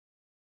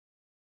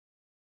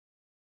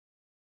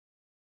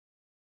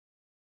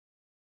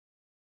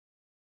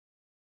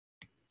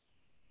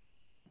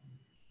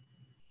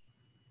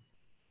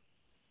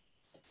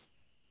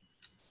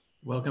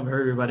Welcome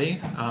everybody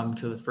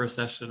to the first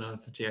session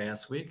of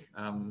GIS week.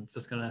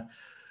 Just gonna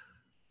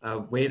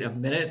wait a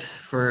minute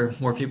for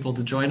more people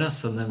to join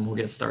us and then we'll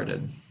get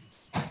started.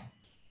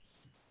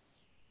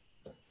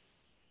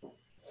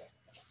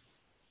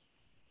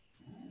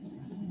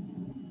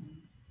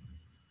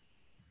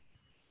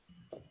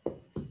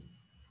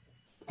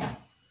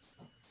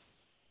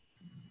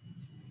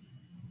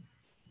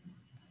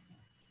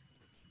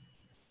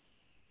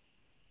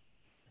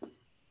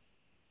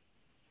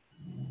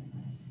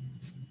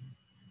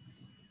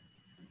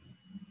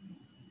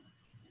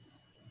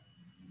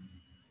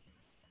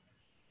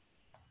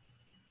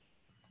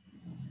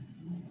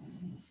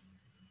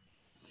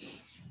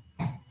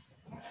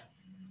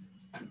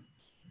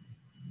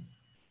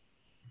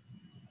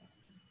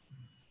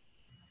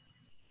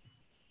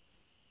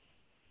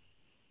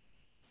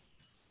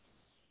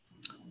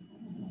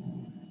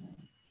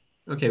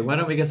 Okay, why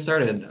don't we get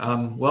started?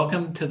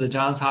 Welcome to the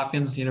Johns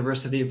Hopkins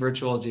University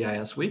Virtual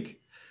GIS Week.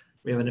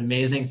 We have an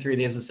amazing 3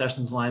 days of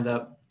sessions lined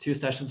up, 2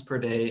 sessions per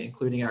day,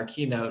 including our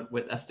keynote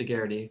with Esther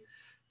Garrity,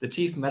 the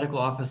Chief Medical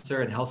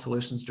Officer and Health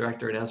Solutions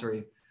Director at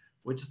Esri,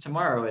 which is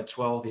tomorrow at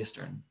 12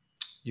 Eastern.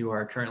 You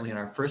are currently in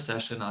our first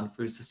session on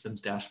food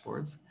systems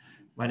dashboards.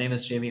 My name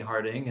is Jamie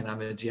Harding, and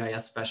I'm a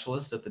GIS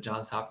specialist at the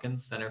Johns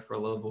Hopkins Center for a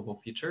Livable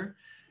Future,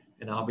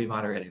 and I'll be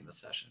moderating this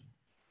session.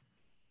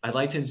 I'd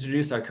like to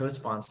introduce our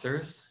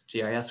co-sponsors.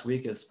 GIS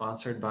Week is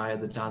sponsored by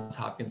the Johns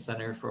Hopkins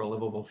Center for a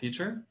Livable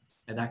Future,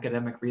 an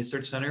academic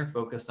research center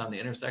focused on the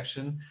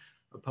intersection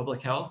of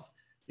public health,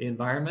 the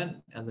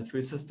environment, and the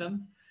food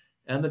system,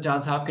 and the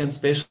Johns Hopkins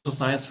Spatial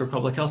Science for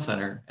Public Health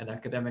Center, an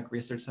academic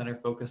research center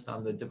focused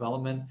on the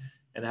development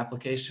and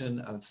application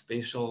of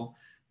spatial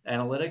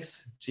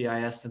analytics,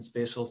 GIS, and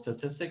spatial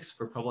statistics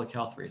for public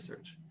health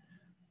research.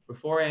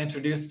 Before I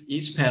introduce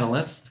each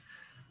panelist,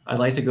 I'd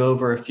like to go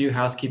over a few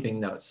housekeeping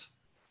notes.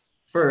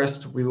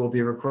 First, we will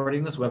be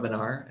recording this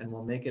webinar and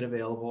we'll make it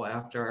available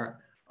after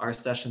our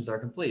sessions are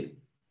complete.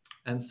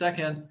 And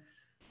second,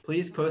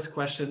 please post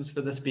questions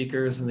for the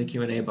speakers in the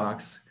Q&A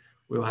box.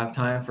 We will have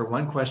time for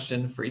 1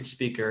 question for each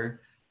speaker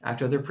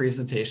after their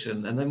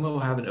presentation, and then we'll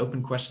have an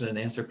open question and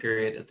answer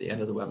period at the end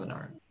of the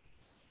webinar.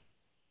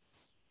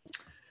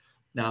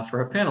 Now for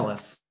our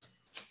panelists.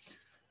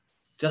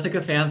 Jessica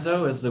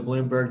Fanzo is the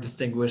Bloomberg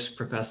Distinguished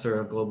Professor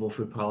of Global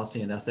Food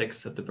Policy and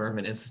Ethics at the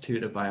Berman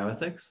Institute of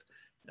Bioethics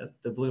at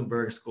the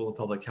Bloomberg School of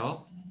Public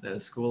Health, the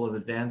School of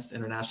Advanced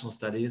International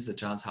Studies at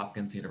Johns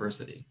Hopkins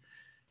University.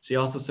 She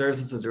also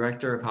serves as the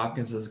director of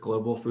Hopkins's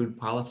Global Food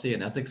Policy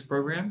and Ethics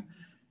Program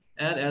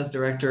and as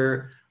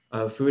director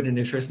of Food and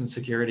Nutrition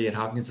Security at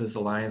Hopkins's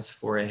Alliance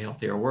for a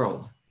Healthier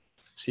World.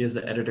 She is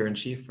the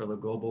editor-in-chief for the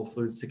Global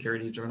Food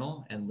Security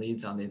Journal and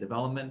leads on the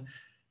development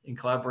in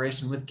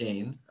collaboration with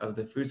GAIN of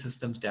the Food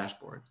Systems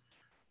Dashboard.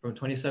 From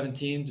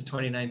 2017 to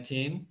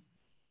 2019,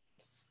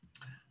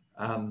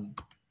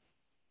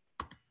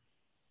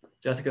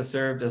 Jessica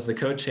served as the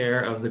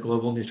co-chair of the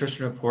Global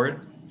Nutrition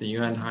Report, the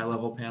UN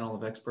high-level panel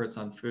of experts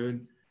on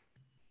food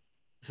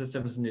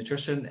systems and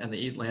nutrition, and the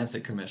Eat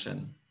Lancet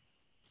Commission.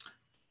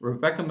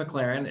 Rebecca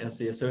McLaren is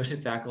the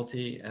associate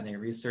faculty and a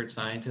research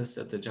scientist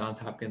at the Johns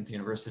Hopkins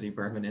University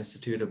Berman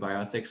Institute of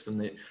Bioethics in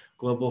the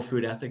Global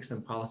Food Ethics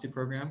and Policy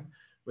Program,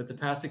 with a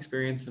past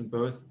experience in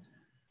both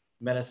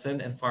medicine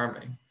and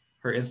farming.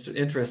 Her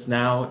interest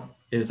now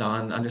is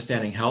on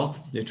understanding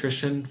health,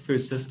 nutrition, food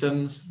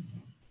systems,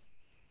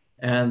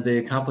 and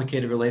the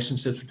complicated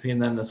relationships between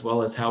them, as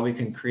well as how we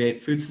can create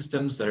food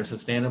systems that are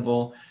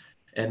sustainable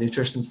and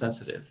nutrition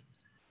sensitive.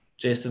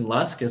 Jayson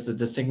Lusk is the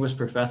distinguished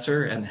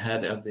professor and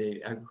head of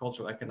the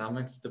Agricultural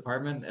Economics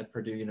Department at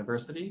Purdue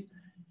University.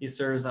 He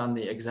serves on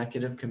the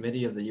executive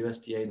committee of the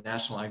USDA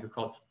National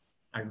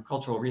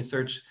Agricultural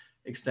Research,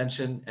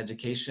 Extension,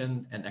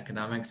 Education, and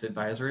Economics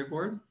Advisory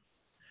Board.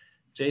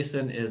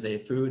 Jayson is a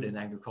food and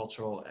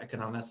agricultural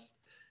economist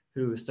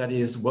who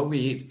studies what we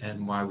eat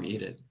and why we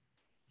eat it.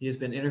 He has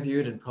been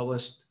interviewed and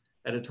published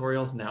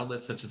editorials in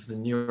outlets such as the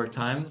New York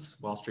Times,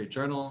 Wall Street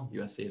Journal,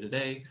 USA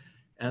Today,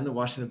 and the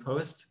Washington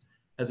Post,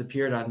 has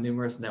appeared on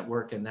numerous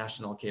network and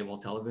national cable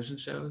television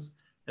shows,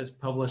 has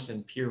published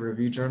in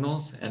peer-reviewed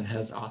journals, and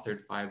has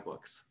authored 5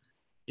 books.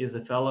 He is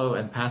a fellow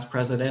and past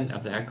president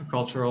of the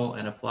Agricultural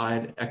and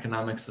Applied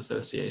Economics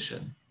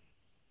Association.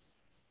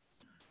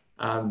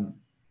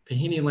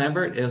 Pahini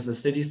Lampart is the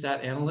city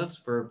stat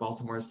analyst for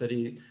Baltimore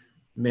City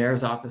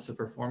Mayor's Office of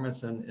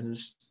Performance and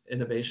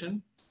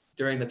Innovation.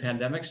 During the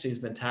pandemic, she's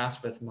been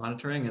tasked with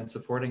monitoring and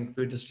supporting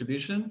food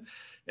distribution.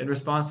 In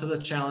response to this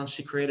challenge,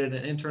 she created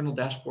an internal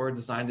dashboard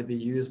designed to be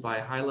used by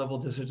high-level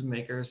decision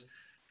makers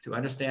to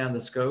understand the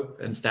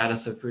scope and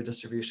status of food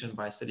distribution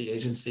by city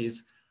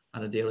agencies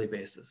on a daily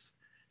basis.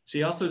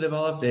 She also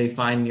developed a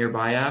Find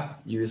Nearby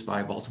app used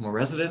by Baltimore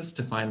residents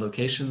to find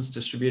locations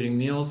distributing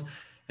meals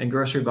and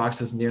grocery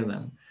boxes near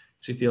them.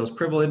 She feels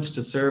privileged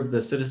to serve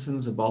the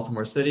citizens of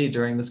Baltimore City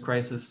during this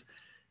crisis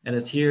and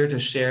is here to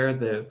share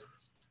the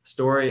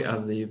story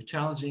of the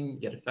challenging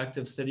yet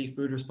effective city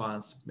food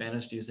response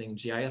managed using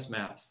GIS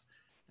maps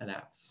and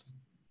apps.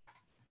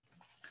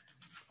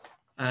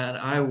 And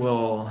I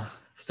will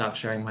stop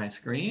sharing my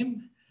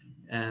screen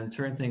and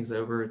turn things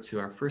over to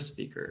our first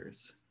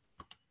speakers.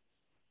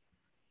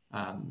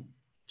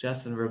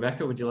 Jess and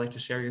Rebecca, would you like to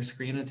share your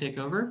screen and take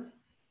over?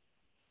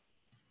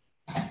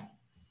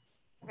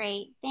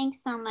 Great.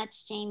 Thanks so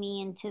much,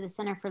 Jamie, and to the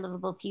Center for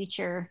Livable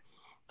Future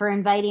for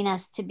inviting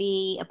us to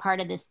be a part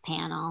of this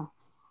panel.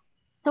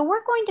 So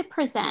we're going to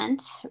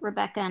present,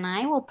 Rebecca and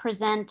I will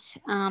present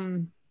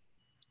a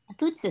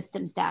food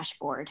systems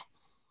dashboard.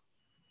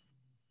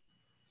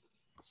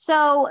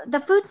 So the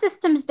food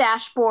systems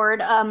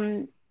dashboard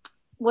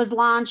was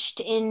launched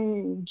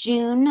in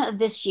June of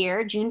this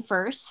year, June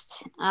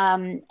 1st.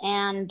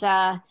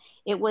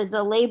 It was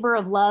a labor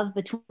of love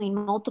between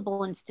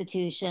multiple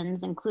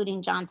institutions,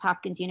 including Johns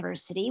Hopkins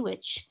University,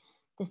 which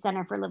the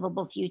Center for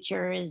Livable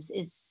Future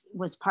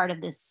was part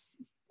of this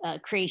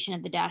creation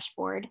of the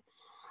dashboard.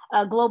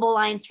 Global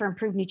Alliance for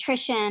Improved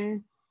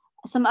Nutrition,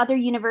 some other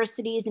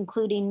universities,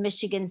 including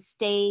Michigan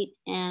State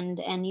and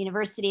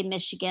University of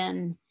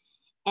Michigan,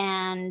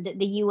 and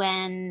the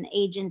UN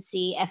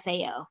agency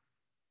FAO.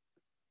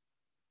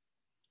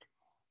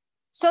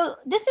 So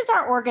this is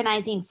our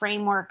organizing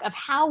framework of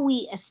how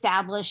we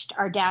established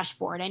our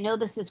dashboard. I know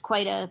this is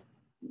quite a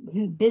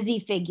busy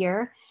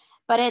figure,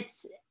 but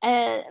it's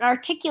an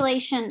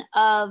articulation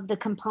of the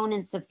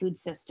components of food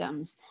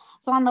systems.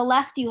 So on the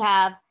left, you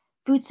have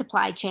food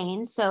supply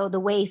chains. So the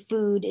way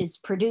food is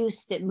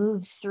produced, it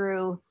moves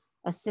through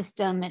a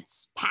system,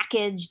 it's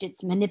packaged,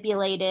 it's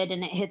manipulated,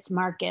 and it hits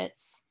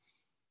markets.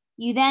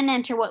 You then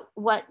enter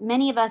what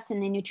many of us in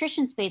the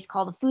nutrition space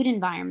call the food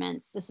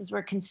environments. This is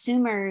where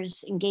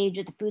consumers engage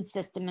with the food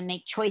system and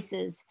make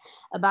choices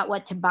about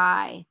what to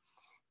buy.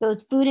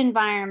 Those food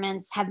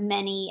environments have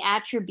many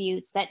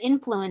attributes that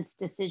influence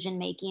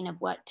decision-making of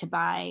what to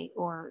buy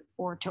or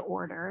to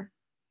order.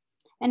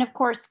 And of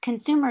course,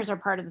 consumers are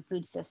part of the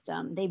food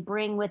system. They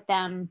bring with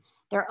them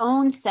their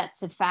own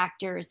sets of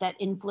factors that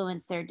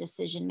influence their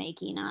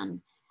decision-making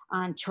on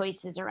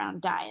choices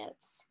around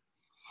diets.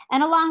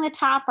 And along the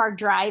top are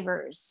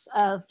drivers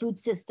of food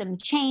system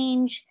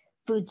change,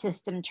 food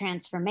system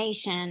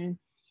transformation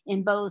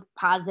in both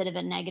positive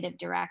and negative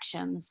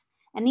directions.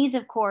 And these,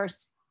 of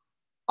course,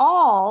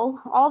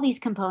 all these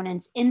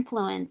components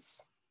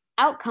influence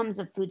outcomes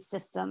of food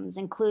systems,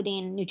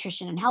 including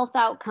nutrition and health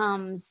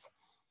outcomes,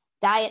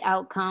 diet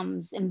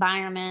outcomes,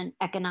 environment,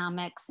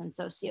 economics, and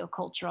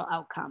sociocultural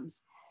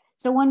outcomes.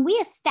 So when we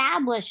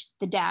established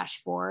the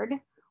dashboard,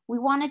 we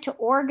wanted to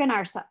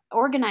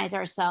organize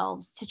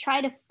ourselves to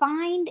try to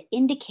find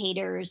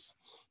indicators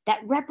that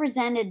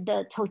represented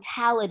the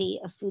totality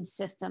of food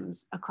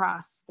systems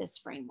across this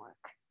framework.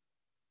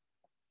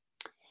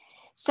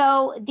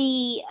 So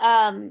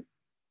I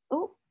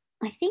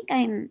think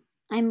I'm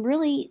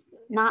really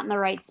not in the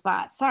right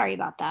spot. Sorry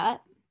about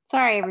that.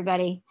 Sorry,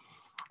 everybody.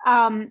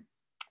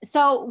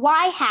 So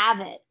why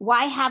have it?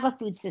 Why have a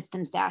food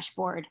systems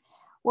dashboard?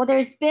 Well,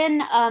 there's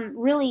been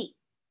really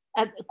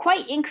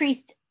quite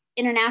increased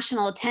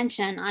international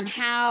attention on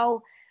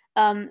how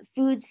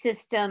food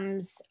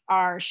systems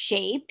are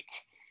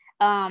shaped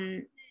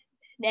and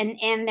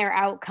their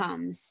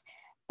outcomes.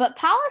 But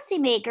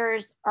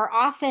policymakers are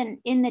often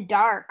in the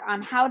dark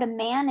on how to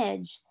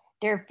manage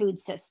their food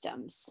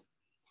systems.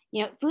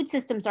 You know, food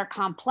systems are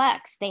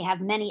complex. They have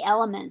many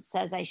elements,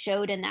 as I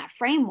showed in that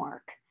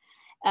framework,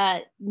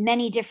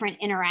 many different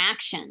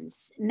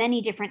interactions, many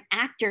different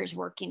actors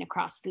working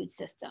across food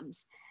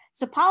systems.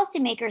 So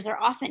policymakers are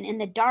often in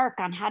the dark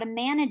on how to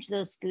manage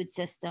those food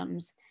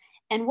systems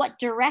and what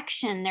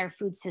direction their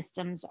food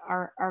systems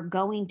are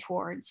going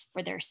towards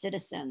for their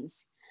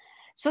citizens.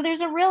 So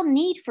there's a real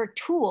need for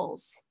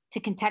tools to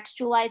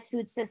contextualize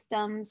food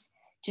systems,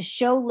 to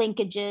show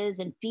linkages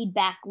and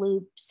feedback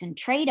loops and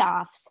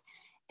trade-offs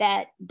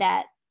that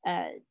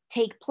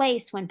take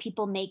place when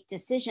people make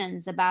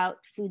decisions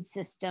about food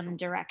system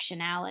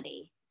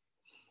directionality.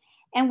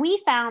 And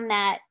we found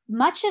that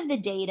much of the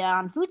data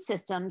on food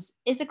systems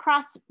is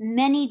across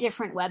many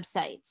different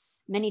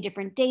websites, many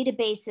different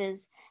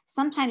databases,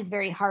 sometimes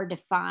very hard to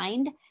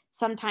find,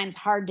 sometimes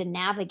hard to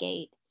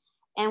navigate.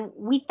 And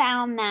we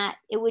found that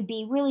it would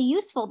be really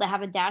useful to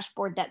have a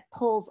dashboard that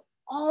pulls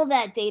all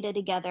that data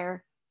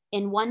together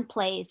in one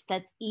place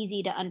that's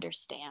easy to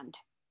understand.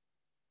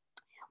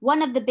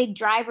 One of the big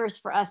drivers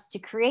for us to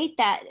create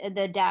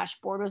the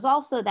dashboard was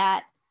also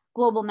that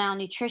global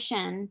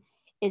malnutrition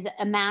is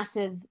a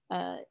massive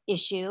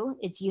issue.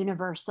 It's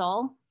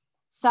universal.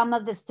 Some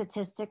of the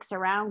statistics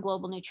around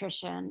global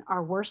nutrition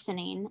are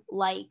worsening,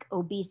 like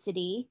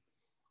obesity.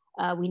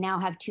 We now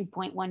have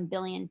 2.1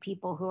 billion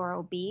people who are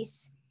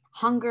obese.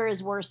 Hunger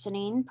is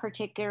worsening,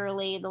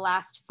 particularly the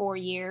last 4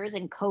 years,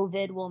 and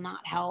COVID will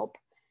not help.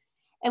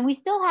 And we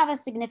still have a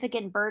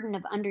significant burden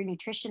of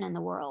undernutrition in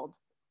the world.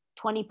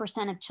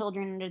 20% of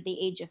children under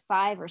the age of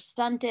 5 are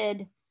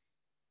stunted.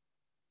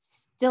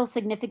 Still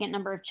significant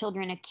number of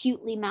children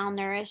acutely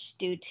malnourished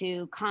due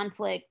to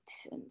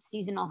conflict,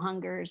 seasonal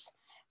hungers.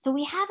 So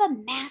we have a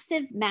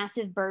massive,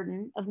 massive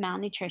burden of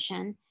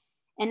malnutrition,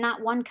 and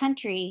not one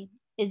country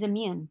is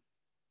immune.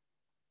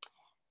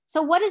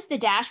 So what is the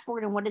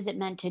dashboard and what is it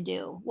meant to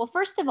do? Well,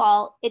 first of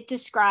all, it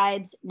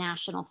describes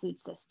national food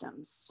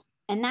systems.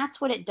 And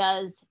that's what it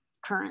does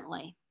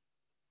currently.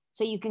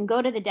 So you can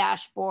go to the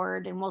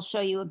dashboard and we'll show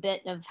you a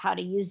bit of how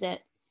to use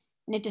it.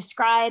 And it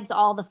describes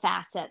all the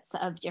facets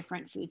of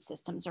different food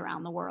systems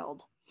around the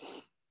world.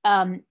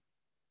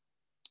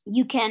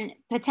 You can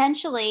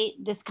potentially,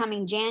 this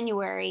coming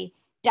January,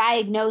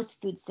 diagnose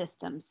food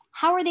systems.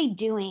 How are they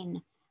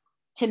doing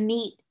to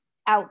meet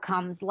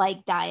outcomes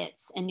like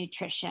diets and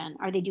nutrition?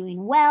 Are they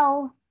doing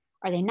well?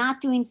 Are they not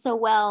doing so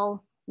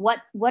well?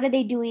 What are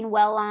they doing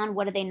well on?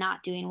 What are they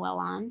not doing well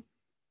on?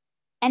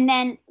 And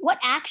then what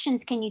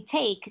actions can you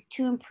take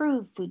to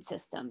improve food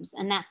systems?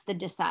 And that's the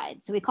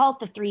decide. So we call it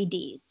the 3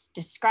 Ds: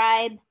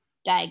 describe,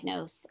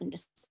 diagnose, and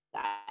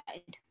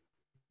decide.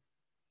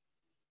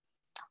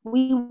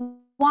 We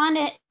want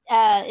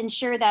to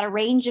ensure that a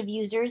range of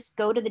users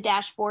go to the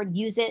dashboard,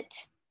 use it,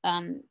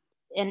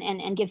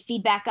 and give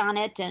feedback on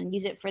it, and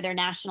use it for their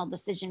national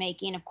decision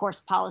making. Of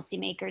course,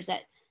 policymakers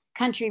at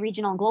country,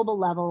 regional, and global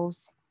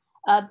levels,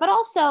 but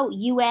also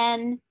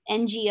UN,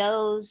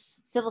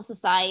 NGOs, civil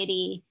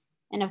society,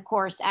 and of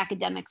course,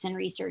 academics and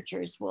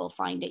researchers will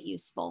find it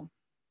useful.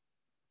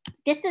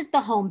 This is the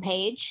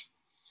homepage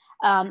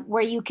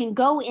where you can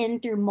go in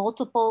through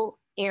multiple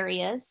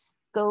areas.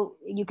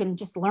 You can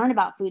just learn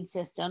about food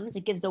systems.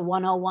 It gives a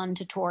 101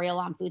 tutorial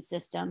on food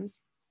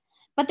systems.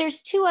 But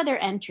there's 2 other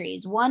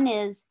entries. One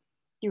is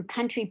through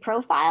country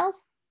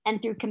profiles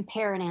and through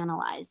compare and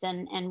analyze.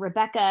 And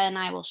Rebecca and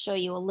I will show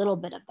you a little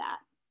bit of that.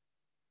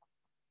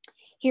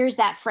 Here's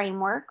that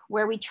framework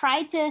where we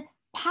try to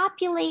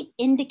populate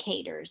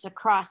indicators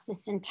across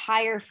this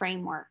entire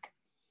framework.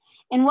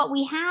 And what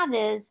we have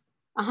is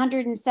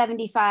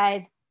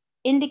 175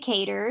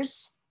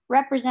 indicators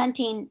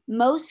representing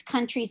most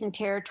countries and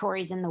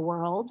territories in the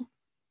world.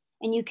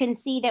 And you can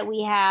see that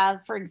we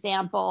have, for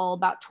example,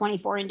 about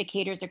 24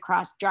 indicators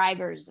across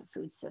drivers of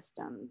food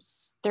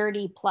systems,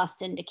 30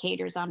 plus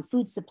indicators on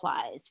food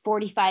supplies,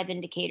 45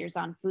 indicators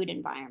on food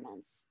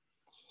environments.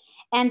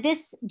 And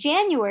this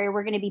January,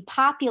 we're going to be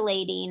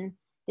populating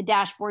the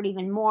dashboard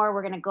even more.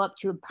 We're going to go up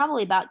to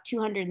probably about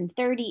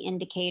 230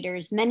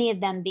 indicators, many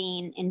of them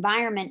being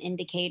environment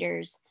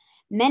indicators,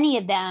 many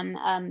of them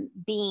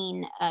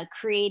being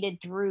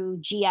created through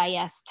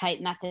GIS type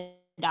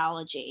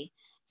methodology.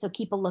 So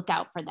keep a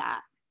lookout for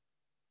that.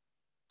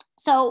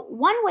 So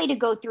one way to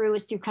go through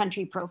is through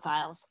country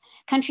profiles.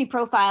 Country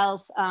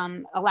profiles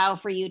allow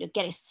for you to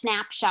get a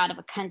snapshot of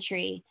a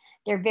country.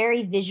 They're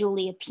very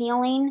visually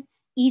appealing,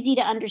 easy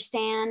to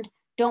understand,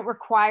 don't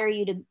require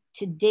you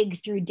to dig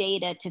through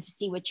data to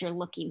see what you're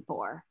looking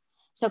for.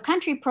 So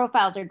country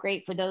profiles are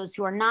great for those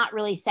who are not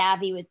really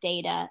savvy with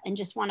data and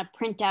just want to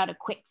print out a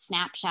quick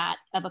snapshot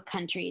of a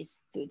country's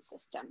food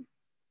system.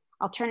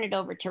 I'll turn it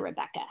over to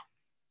Rebecca.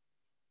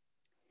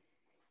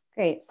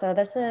 Great, so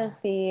this is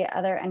the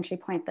other entry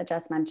point that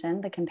Jess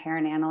mentioned, the compare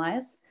and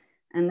analyze.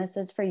 And this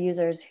is for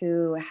users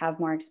who have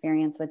more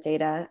experience with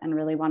data and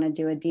really want to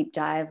do a deep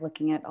dive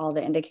looking at all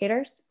the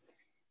indicators.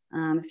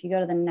 If you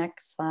go to the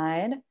next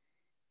slide,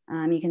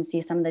 you can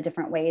see some of the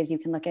different ways you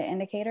can look at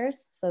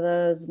indicators. So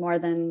those more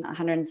than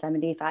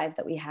 175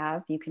 that we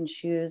have, you can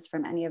choose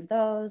from any of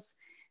those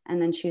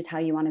and then choose how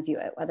you want to view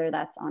it, whether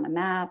that's on a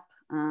map,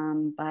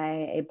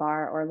 by a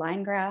bar or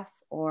line graph,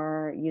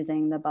 or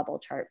using the bubble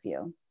chart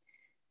view.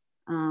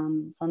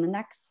 So on the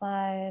next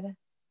slide,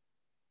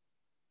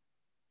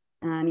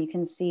 you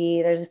can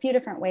see there's a few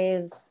different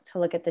ways to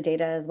look at the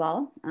data as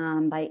well,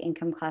 by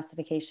income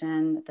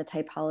classification, the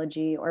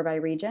typology, or by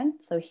region.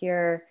 So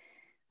here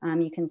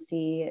you can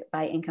see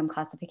by income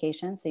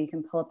classification. So you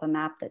can pull up a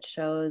map that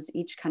shows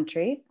each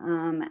country.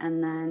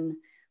 And then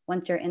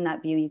once you're in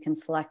that view, you can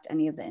select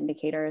any of the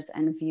indicators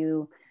and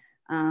view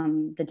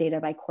the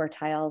data by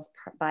quartiles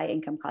by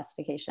income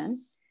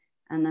classification.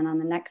 And then on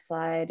the next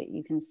slide,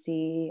 you can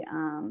see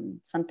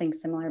something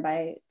similar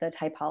by the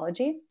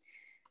typology.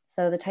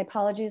 So the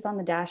typologies on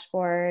the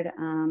dashboard,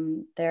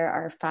 there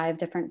are 5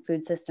 different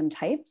food system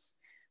types: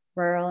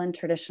 rural and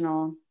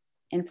traditional,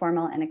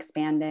 informal and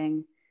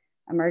expanding,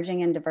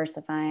 emerging and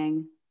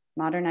diversifying,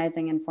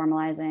 modernizing and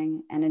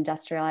formalizing, and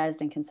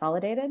industrialized and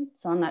consolidated.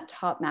 So on that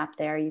top map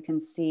there, you can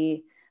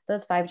see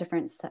those 5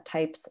 different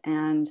types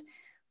and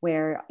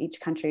where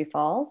each country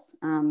falls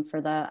for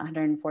the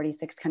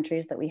 146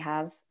 countries that we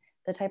have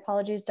the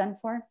typologies done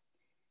for.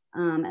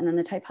 And then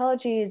the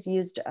typologies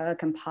used a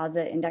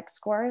composite index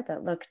score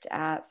that looked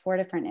at 4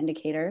 different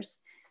indicators.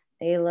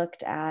 They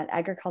looked at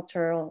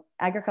agricultural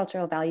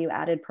value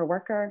added per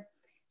worker,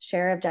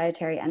 share of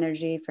dietary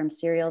energy from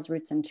cereals,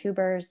 roots, and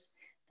tubers,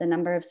 the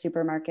number of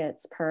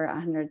supermarkets per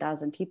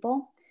 100,000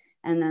 people,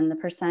 and then the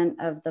percent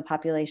of the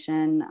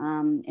population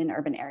in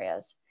urban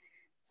areas.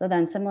 So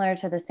then similar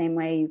to the same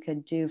way you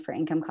could do for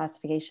income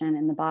classification,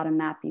 in the bottom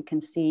map, you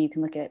can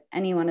look at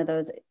any one of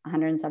those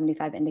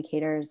 175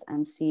 indicators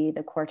and see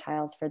the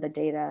quartiles for the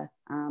data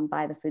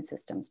by the food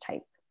systems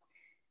type.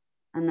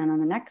 And then on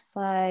the next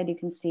slide, you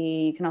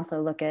can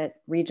also look at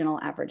regional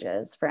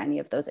averages for any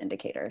of those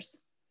indicators.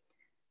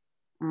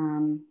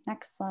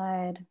 Next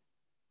slide.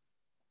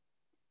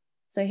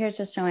 So here's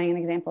just showing an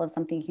example of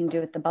something you can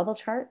do with the bubble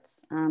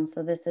charts.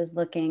 So this is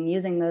looking,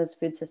 using those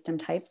food system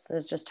types that I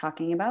was just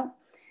talking about,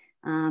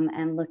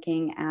 and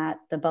looking at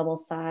the bubble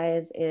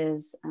size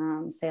is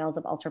sales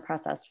of ultra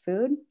processed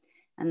food.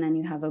 And then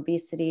you have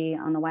obesity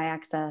on the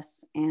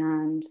y-axis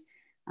and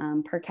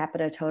per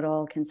capita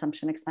total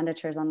consumption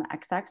expenditures on the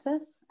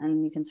x-axis.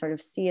 And you can sort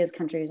of see as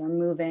countries are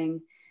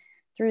moving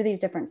through these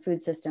different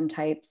food system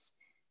types,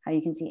 how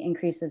you can see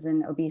increases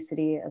in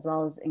obesity as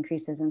well as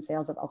increases in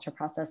sales of ultra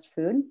processed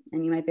food.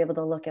 And you might be able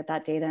to look at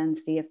that data and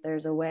see if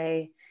there's a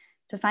way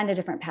to find a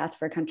different path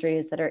for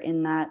countries that are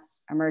in that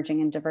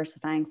emerging and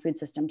diversifying food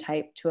system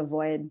type to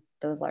avoid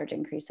those large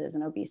increases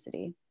in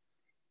obesity.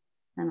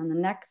 And on the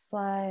next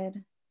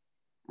slide,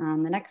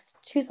 the next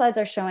two slides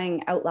are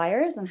showing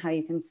outliers and how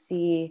you can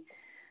see,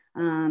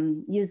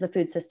 use the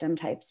food system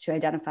types to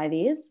identify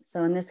these.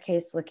 So in this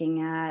case,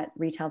 looking at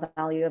retail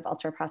value of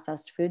ultra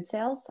processed food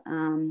sales,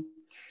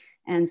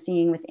 and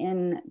seeing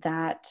within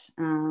that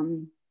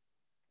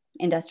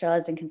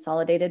industrialized and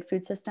consolidated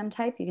food system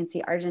type, you can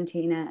see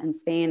Argentina and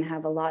Spain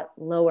have a lot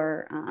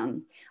lower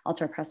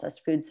ultra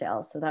processed food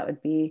sales. So that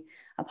would be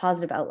a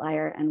positive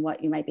outlier and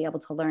what you might be able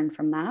to learn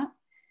from that.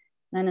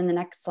 Then in the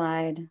next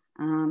slide,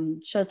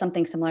 shows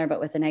something similar, but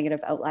with a negative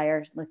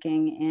outlier,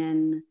 looking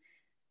in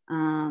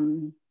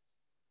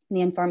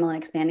the informal and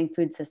expanding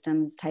food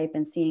systems type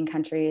and seeing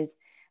countries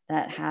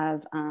that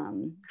have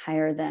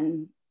higher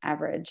than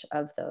average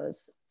of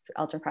those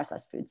ultra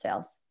processed food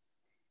sales.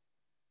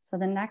 So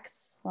the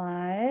next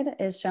slide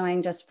is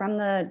showing just from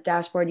the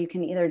dashboard, you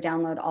can either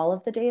download all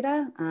of the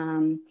data,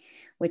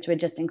 which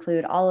would just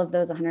include all of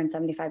those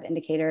 175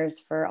 indicators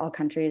for all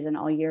countries and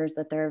all years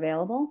that they're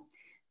available.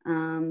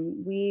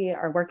 We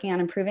are working on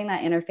improving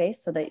that interface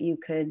so that you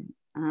could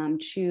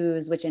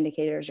choose which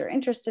indicators you're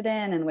interested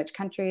in and which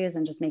countries,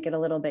 and just make it a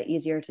little bit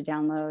easier to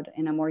download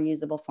in a more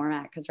usable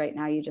format, because right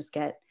now you just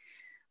get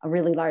a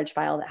really large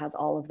file that has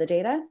all of the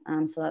data.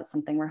 So that's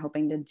something we're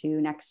hoping to do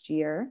next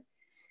year.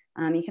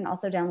 You can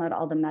also download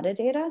all the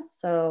metadata.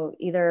 So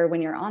either when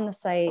you're on the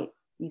site,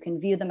 you can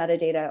view the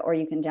metadata, or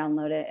you can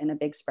download it in a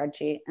big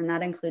spreadsheet. And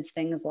that includes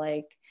things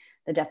like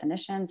the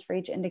definitions for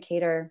each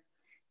indicator,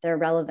 their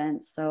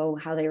relevance, so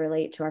how they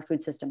relate to our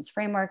food systems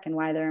framework and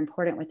why they're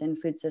important within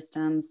food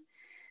systems,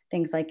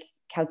 things like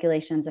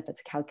calculations, if it's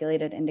a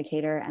calculated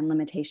indicator, and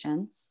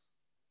limitations.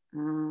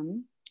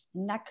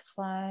 Next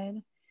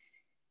slide.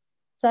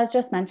 So as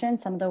just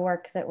mentioned, some of the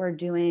work that we're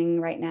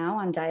doing right now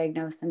on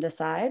diagnose and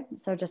decide.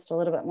 So just a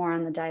little bit more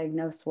on the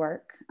diagnose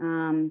work.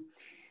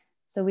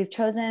 So we've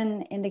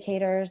chosen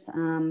indicators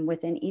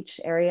within each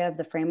area of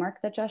the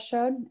framework that Jess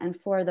showed. And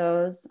for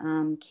those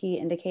key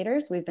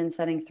indicators, we've been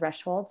setting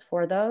thresholds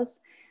for those.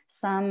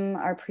 Some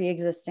are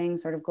pre-existing,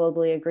 sort of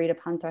globally agreed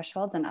upon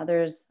thresholds, and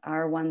others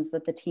are ones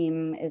that the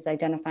team is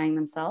identifying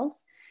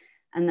themselves.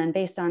 And then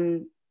based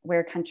on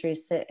where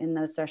countries sit in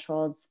those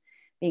thresholds,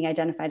 being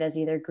identified as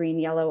either green,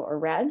 yellow, or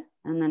red.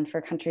 And then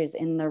for countries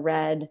in the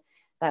red,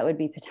 that would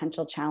be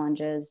potential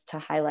challenges to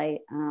highlight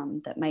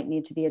that might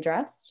need to be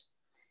addressed.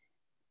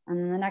 And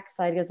then the next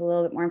slide gives a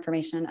little bit more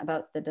information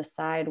about the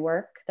decide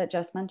work that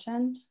Jess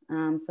mentioned.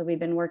 So we've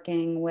been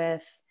working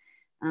with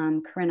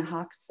Corinna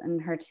Hawks and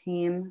her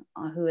team,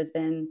 who has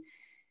been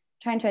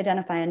trying to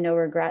identify a no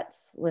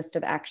regrets list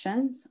of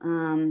actions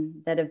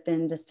that have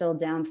been distilled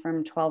down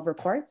from 12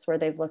 reports, where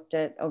they've looked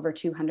at over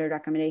 200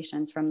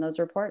 recommendations from those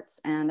reports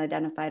and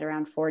identified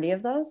around 40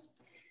 of those.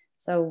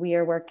 So we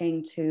are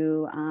working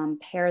to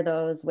pair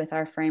those with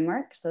our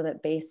framework, so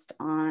that based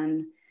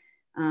on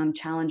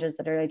challenges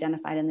that are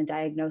identified in the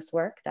diagnose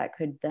work, that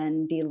could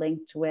then be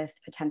linked with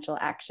potential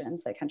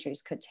actions that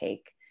countries could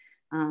take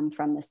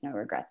from this no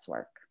regrets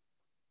work.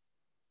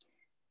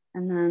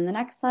 And then the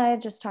next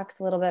slide just talks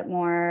a little bit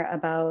more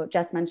about,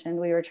 Jess mentioned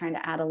we were trying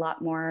to add a lot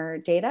more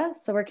data.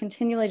 So we're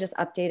continually just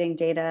updating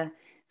data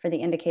for the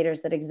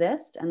indicators that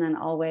exist, and then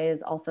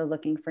always also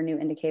looking for new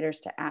indicators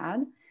to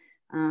add.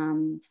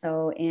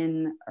 So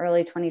in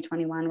early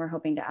 2021, we're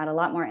hoping to add a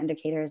lot more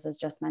indicators, as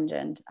Jess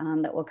mentioned,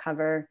 that will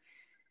cover,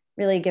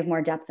 really give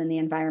more depth in the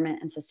environment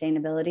and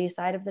sustainability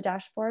side of the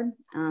dashboard.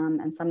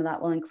 And some of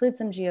that will include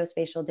some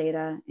geospatial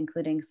data,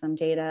 including some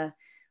data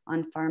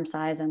on farm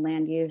size and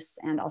land use,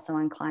 and also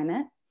on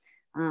climate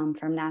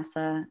from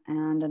NASA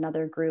and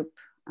another group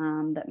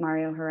that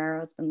Mario Herrero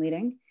has been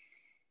leading.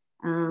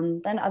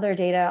 Then other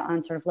data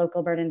on sort of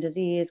local burden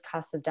disease,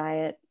 costs of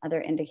diet,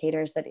 other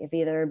indicators that have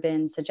either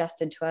been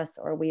suggested to us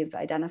or we've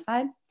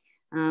identified.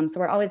 So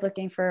we're always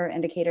looking for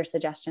indicator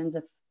suggestions.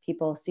 If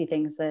people see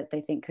things that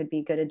they think could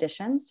be good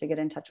additions, to get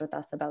in touch with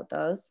us about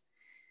those.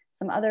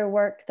 Some other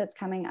work that's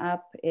coming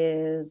up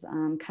is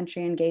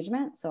country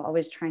engagement. So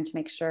always trying to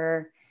make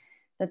sure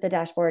that the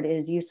dashboard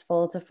is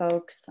useful to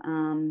folks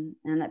and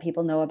that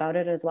people know about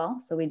it as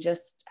well. So we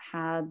just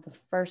had the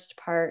first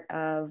part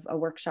of a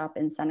workshop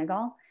in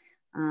Senegal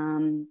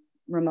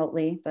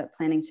remotely, but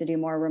planning to do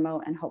more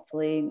remote and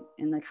hopefully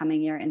in the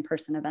coming year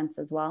in-person events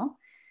as well,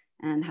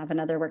 and have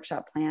another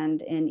workshop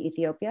planned in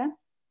Ethiopia.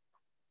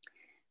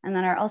 and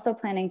then are also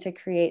planning to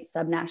create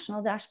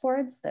subnational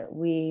dashboards that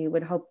we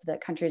would hope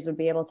that countries would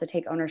be able to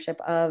take ownership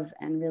of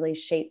and really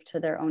shape to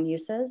their own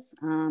uses.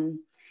 And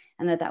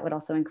that would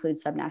also include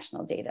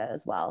subnational data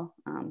as well.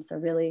 So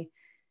really,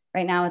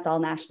 right now it's all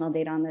national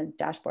data on the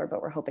dashboard,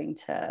 but we're hoping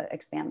to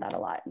expand that a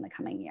lot in the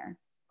coming year.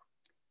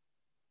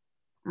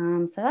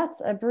 So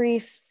that's a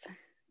brief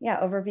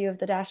overview of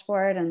the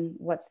dashboard and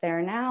what's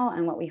there now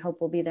and what we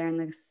hope will be there in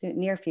the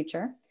near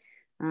future.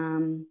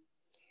 And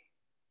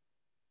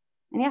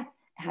yeah,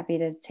 happy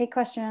to take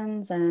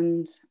questions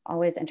and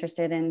always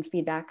interested in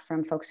feedback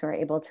from folks who are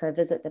able to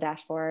visit the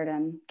dashboard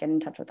and get in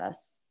touch with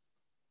us.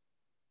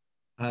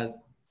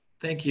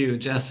 Thank you,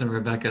 Jess and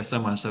Rebecca, so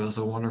much. That was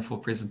a wonderful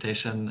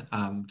presentation.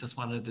 Just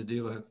wanted to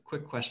do a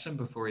quick question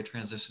before we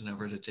transition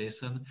over to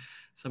Jayson.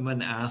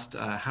 Someone asked,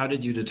 how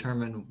did you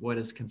determine what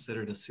is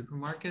considered a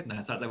supermarket? And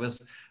I thought that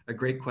was a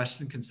great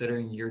question,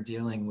 considering you're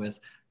dealing with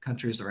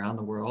countries around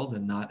the world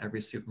and not every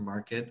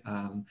supermarket,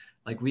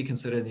 like we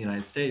consider in the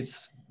United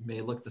States,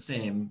 may look the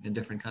same in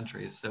different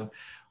countries. So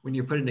when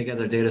you're putting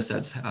together data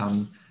sets,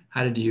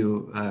 how did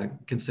you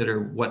consider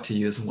what to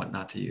use and what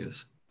not to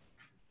use?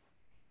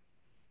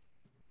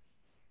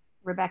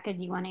 Rebecca,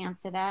 do you want to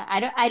answer that?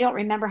 I don't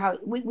remember how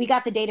we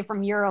got the data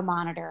from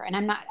Euromonitor,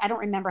 and I don't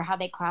remember how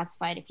they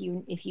classified.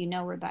 If you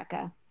know,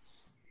 Rebecca.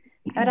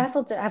 I'd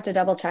have to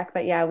double check,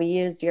 but yeah, we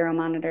used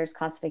Euromonitor's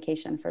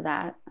classification for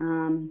that.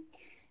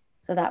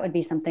 So that would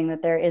be something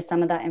that there is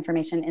some of that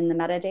information in the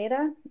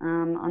metadata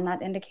on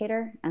that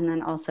indicator, and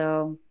then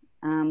also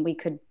we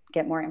could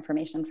get more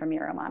information from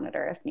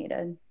Euromonitor if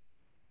needed.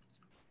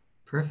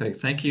 Perfect.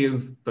 Thank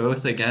you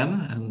both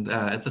again. And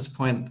at this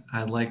point,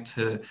 I'd like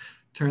to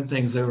turn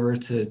things over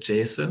to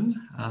Jayson.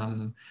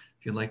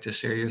 If you'd like to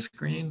share your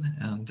screen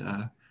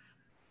and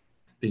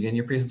begin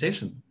your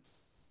presentation.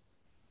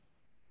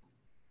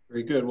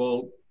 Very good.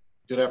 Well,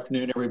 good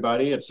afternoon,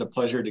 everybody. It's a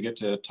pleasure to get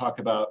to talk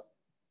about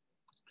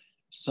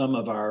some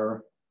of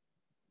our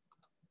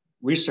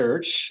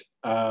research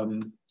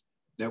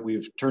that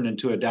we've turned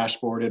into a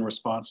dashboard in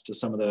response to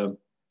some of the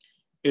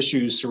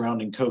issues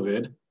surrounding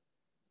COVID.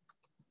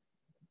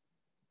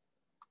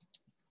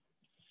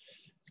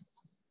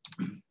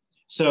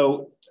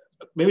 So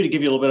maybe to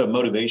give you a little bit of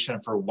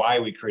motivation for why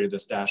we created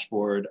this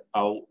dashboard,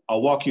 I'll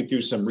walk you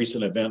through some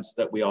recent events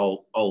that we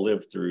all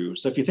lived through.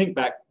 So if you think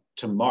back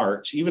to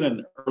March, even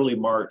in early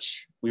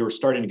March, we were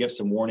starting to get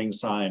some warning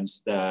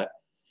signs that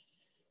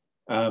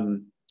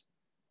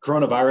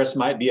coronavirus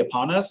might be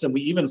upon us. And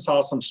we even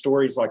saw some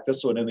stories like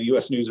this one in the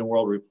US News and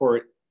World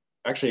Report,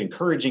 actually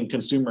encouraging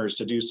consumers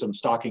to do some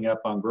stocking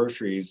up on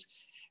groceries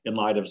in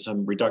light of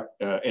some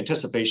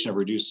anticipation of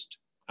reduced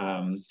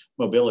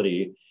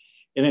mobility.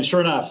 And then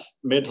sure enough,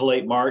 mid to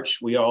late March,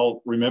 we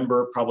all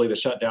remember probably the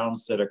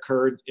shutdowns that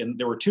occurred. And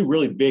there were two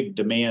really big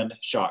demand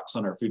shocks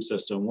on our food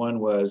system. One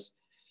was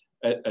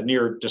a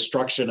near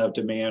destruction of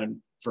demand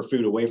for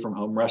food away from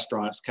home,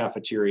 restaurants,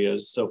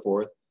 cafeterias, so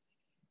forth.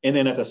 And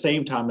then at the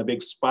same time, a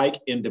big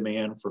spike in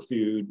demand for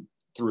food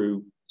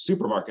through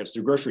supermarkets,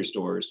 through grocery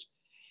stores.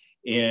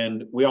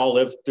 And we all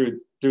lived through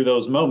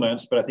those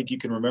moments, but I think you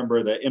can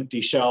remember the empty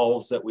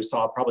shelves that we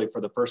saw probably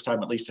for the first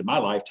time, at least in my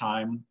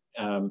lifetime.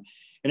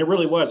 And it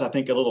really was, I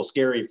think, a little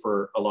scary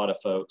for a lot of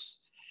folks.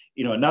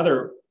 You know,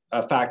 another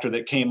factor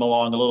that came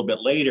along a little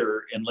bit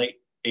later in late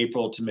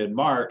April to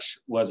mid-March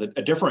was a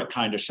different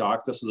kind of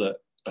shock. This was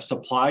a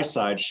supply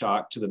side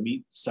shock to the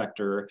meat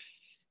sector.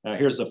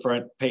 Here's the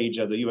front page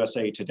of the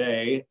USA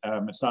Today.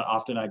 It's not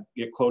often I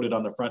get quoted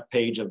on the front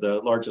page of the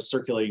largest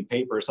circulating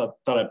paper, so I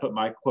thought I'd put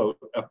my quote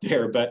up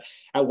there. But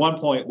at one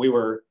point, we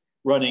were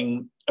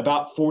running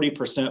about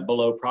 40%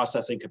 below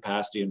processing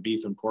capacity in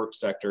beef and pork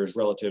sectors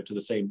relative to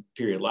the same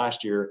period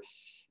last year,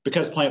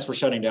 because plants were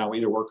shutting down.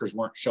 Either workers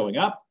weren't showing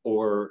up,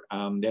 or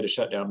they had to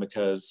shut down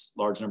because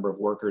large number of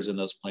workers in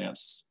those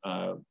plants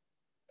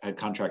had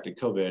contracted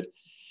COVID.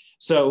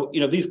 So, you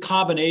know, these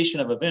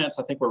combination of events,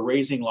 I think, were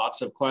raising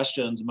lots of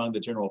questions among the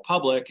general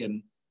public.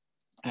 And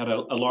at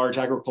a large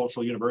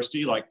agricultural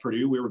university like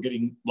Purdue, we were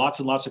getting lots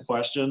and lots of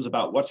questions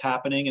about what's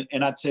happening.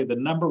 And I'd say the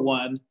number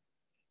one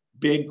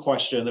big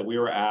question that we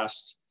were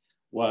asked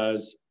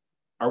was,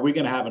 are we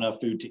going to have enough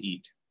food to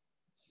eat?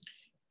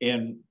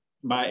 And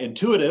my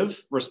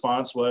intuitive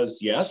response was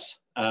yes.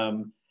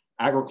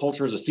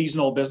 Agriculture is a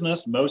seasonal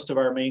business. Most of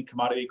our main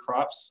commodity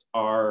crops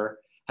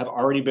have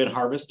already been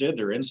harvested.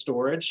 They're in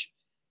storage.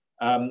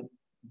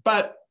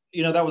 But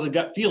you know, that was a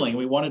gut feeling.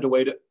 We wanted a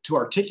way to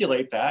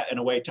articulate that and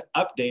a way to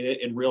update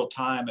it in real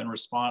time in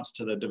response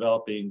to the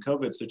developing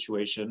COVID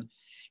situation.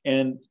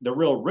 And the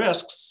real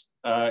risks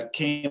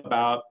came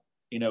about,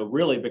 you know,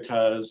 really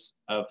because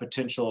of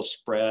potential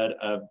spread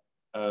of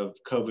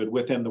COVID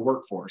within the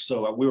workforce.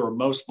 So we were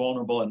most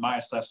vulnerable in my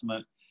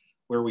assessment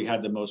where we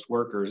had the most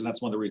workers. And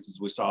that's one of the reasons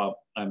we saw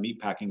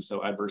meatpacking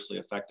so adversely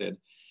affected.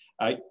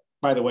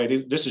 By the way,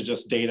 this is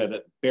just data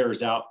that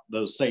bears out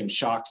those same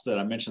shocks that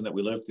I mentioned that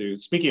we lived through.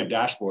 Speaking of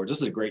dashboards,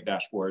 this is a great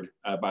dashboard,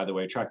 by the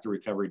way,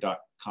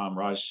 trackthroughrecovery.com,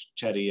 Raj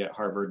Chetty at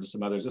Harvard and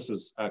some others. This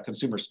is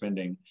consumer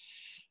spending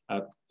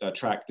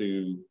tracked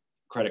through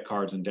credit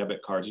cards and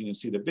debit cards. You can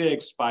see the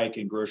big spike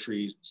in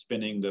grocery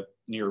spending, the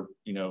near,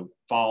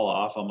 fall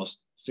off,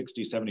 almost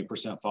 60,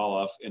 70% fall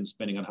off in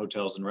spending on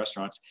hotels and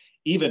restaurants.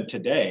 Even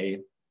today,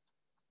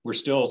 we're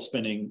still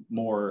spending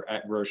more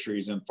at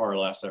groceries and far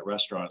less at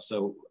restaurants.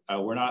 So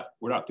we're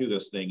not through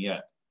this thing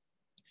yet.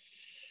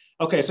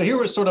 Okay, so here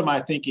was sort of my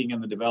thinking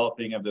in the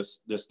developing of this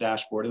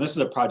dashboard. And this is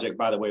a project,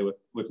 by the way,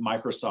 with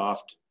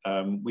Microsoft.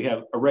 We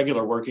have a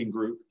regular working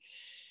group,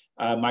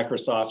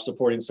 Microsoft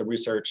supporting some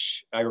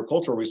research,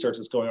 agricultural research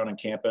that's going on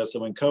campus. So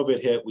when COVID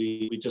hit,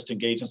 we just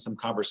engaged in some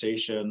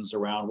conversations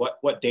around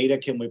what data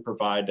can we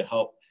provide to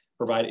help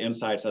provide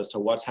insights as to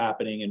what's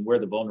happening and where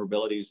the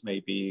vulnerabilities may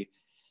be.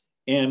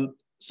 And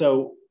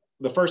so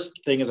the first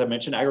thing, as I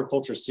mentioned,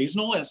 agriculture is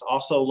seasonal, and it's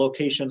also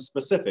location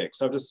specific.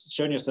 So I've just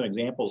shown you some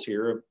examples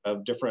here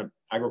of different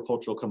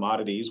agricultural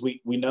commodities.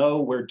 We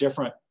know where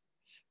different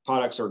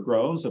products are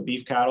grown. So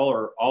beef cattle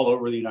are all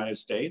over the United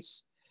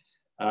States.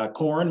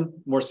 Corn,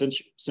 more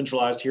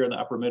centralized here in the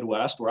upper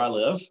Midwest where I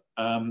live.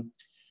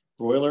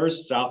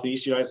 Broilers,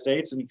 Southeast United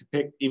States, and you can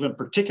pick even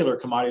particular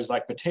commodities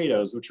like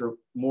potatoes, which are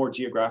more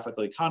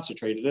geographically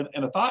concentrated.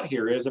 And the thought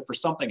here is if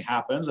something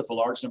happens, if a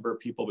large number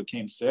of people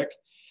became sick,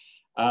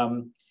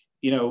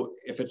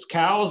 if it's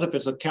cows, if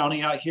it's a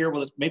county out here,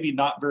 well, it's maybe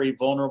not very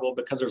vulnerable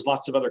because there's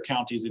lots of other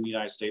counties in the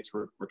United States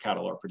where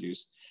cattle are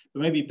produced.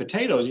 But maybe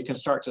potatoes, you can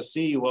start to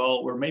see,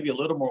 well, we're maybe a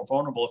little more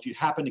vulnerable if you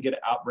happen to get an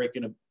outbreak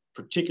in a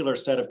particular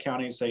set of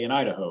counties, say in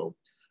Idaho,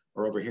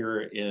 or over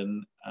here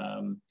in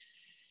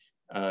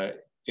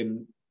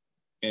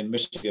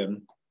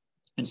Michigan.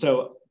 And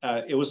so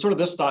it was sort of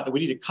this thought that we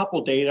need to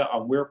couple data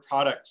on where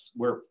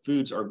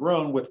foods are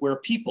grown with where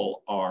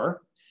people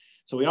are.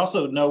 So we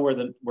also know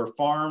where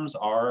farms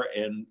are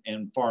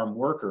and farm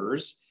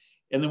workers.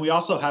 And then we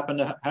also happen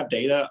to have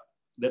data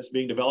that's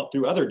being developed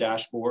through other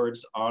dashboards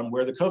on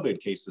where the COVID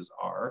cases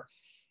are.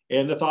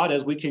 And the thought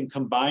is we can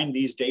combine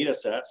these data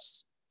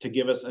sets to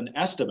give us an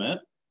estimate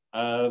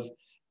of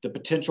the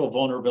potential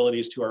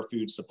vulnerabilities to our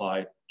food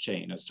supply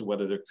chain as to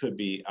whether there could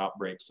be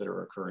outbreaks that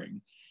are occurring.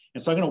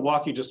 And so I'm going to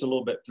walk you just a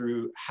little bit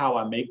through how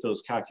I make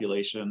those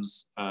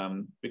calculations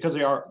because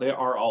they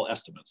are all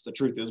estimates. The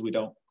truth is we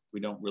don't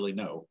really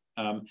know.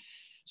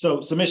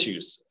 So some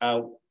issues.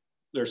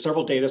 There are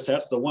several data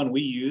sets. The one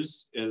we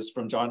use is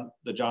from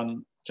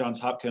Johns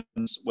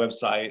Hopkins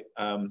website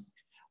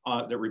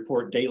that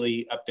report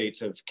daily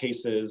updates of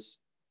cases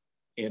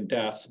and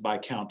deaths by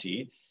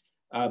county.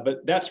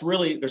 But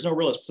there's no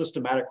real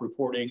systematic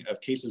reporting of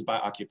cases by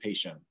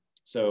occupation.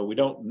 So we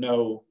don't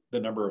know the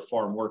number of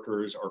farm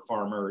workers or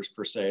farmers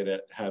per se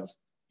that have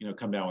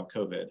come down with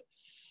COVID.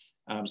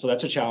 So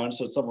that's a challenge.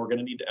 So it's something we're going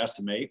to need to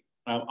estimate.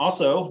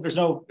 Also,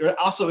 there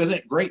also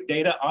isn't great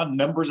data on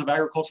numbers of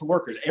agricultural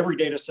workers. Every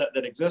data set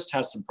that exists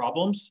has some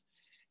problems.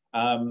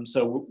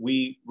 So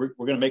we're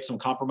going to make some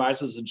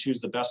compromises and choose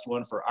the best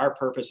one for our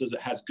purposes. It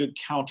has good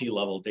county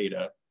level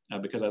data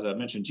because, as I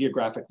mentioned,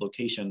 geographic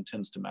location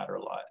tends to matter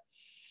a lot.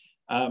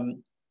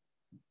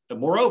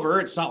 Moreover,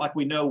 it's not like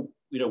we know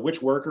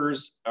which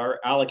workers are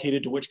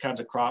allocated to which kinds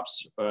of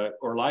crops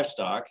or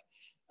livestock.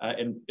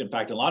 In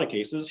fact, in a lot of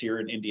cases here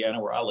in Indiana,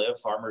 where I live,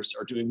 farmers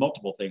are doing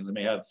multiple things. They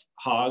may have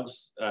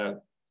hogs,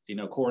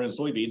 corn and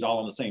soybeans all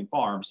on the same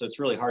farm. So it's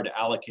really hard to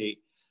allocate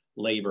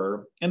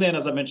labor. And then,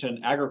 as I mentioned,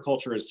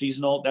 agriculture is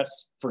seasonal.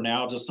 That's for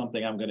now just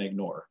something I'm going to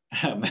ignore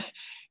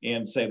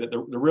and say that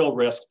the real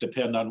risks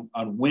depend on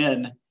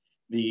when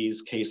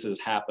these cases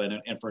happen.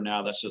 And for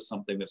now, that's just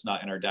something that's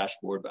not in our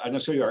dashboard. But I'm going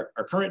to show you our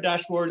current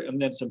dashboard and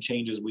then some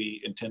changes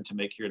we intend to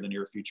make here in the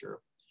near future.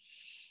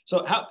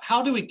 So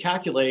how do we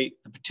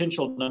calculate the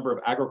potential number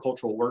of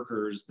agricultural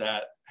workers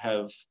that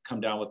have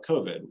come down with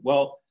COVID?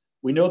 Well,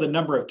 we know the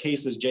number of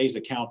cases. Jay's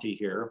a county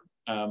here.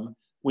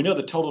 We know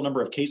the total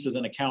number of cases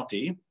in a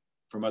county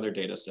from other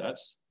data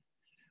sets.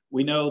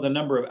 We know the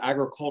number of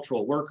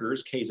agricultural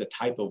workers. K is a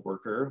type of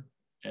worker.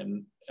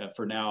 And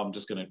for now, I'm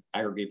just going to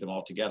aggregate them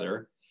all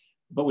together.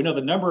 But we know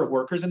the number of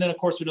workers. And then, of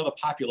course, we know the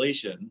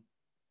population.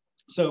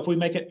 So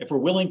if we're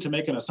willing to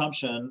make an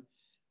assumption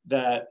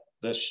that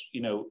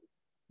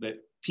that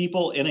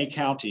people in a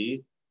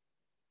county,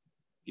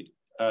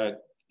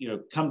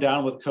 come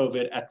down with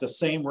COVID at the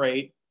same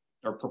rate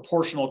or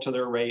proportional to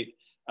their rate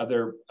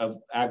of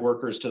ag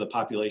workers to the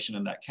population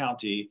in that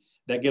county,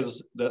 that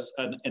gives us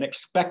an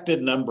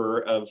expected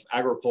number of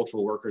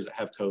agricultural workers that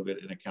have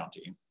COVID in a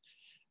county.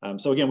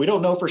 So again, we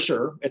don't know for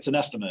sure. It's an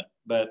estimate,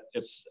 but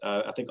it's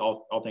I think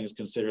all things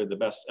considered the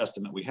best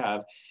estimate we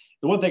have.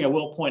 The one thing I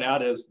will point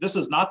out is this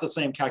is not the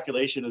same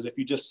calculation as if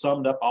you just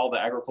summed up all the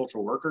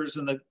agricultural workers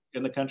in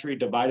the country,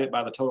 divided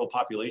by the total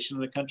population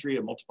of the country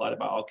and multiplied it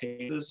by all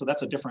cases. So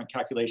that's a different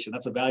calculation.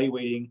 That's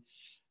evaluating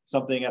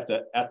something at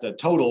the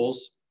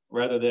totals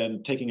rather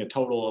than taking a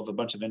total of a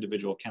bunch of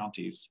individual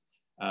counties.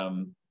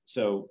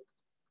 So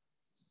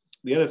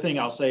the other thing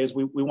I'll say is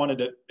we wanted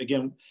to,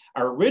 again,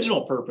 our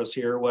original purpose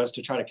here was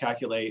to try to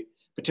calculate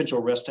potential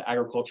risk to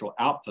agricultural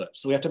output.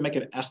 So we have to make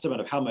an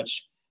estimate of how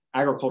much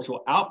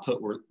agricultural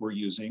output we're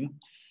using.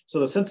 So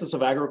the Census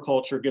of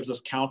Agriculture gives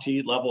us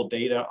county level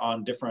data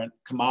on different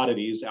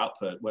commodities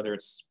output, whether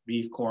it's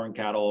beef, corn,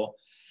 cattle,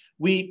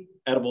 wheat,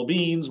 edible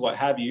beans, what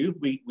have you.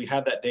 We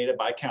have that data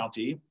by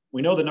county.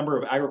 We know the number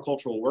of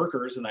agricultural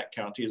workers in that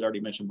county, as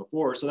already mentioned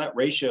before. So that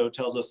ratio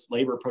tells us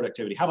labor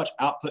productivity. How much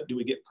output do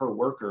we get per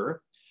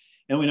worker?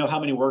 And we know how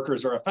many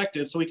workers are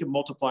affected, so we can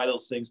multiply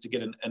those things to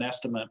get an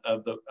estimate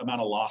of the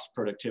amount of lost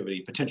productivity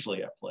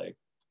potentially at play.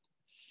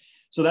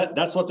 So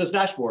that's what this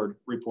dashboard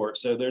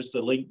reports. So there's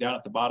the link down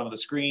at the bottom of the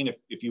screen.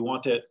 If you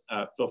want it,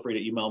 feel free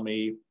to email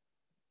me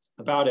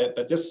about it.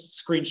 But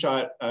this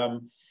screenshot,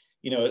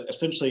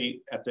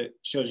 essentially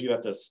shows you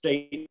at the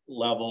state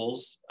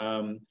levels,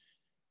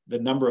 the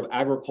number of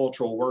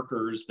agricultural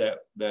workers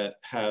that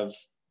have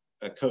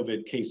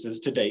COVID cases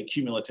to date,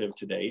 cumulative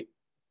to date.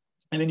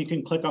 And then you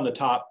can click on the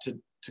top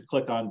to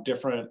click on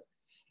different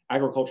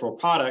agricultural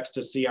products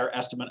to see our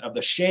estimate of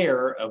the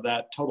share of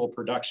that total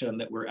production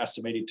that we're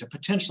estimating to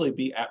potentially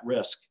be at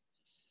risk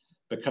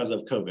because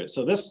of COVID.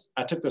 So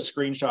I took the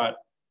screenshot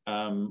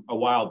a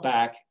while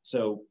back.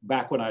 So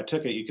back when I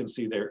took it, you can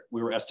see there,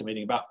 we were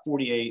estimating about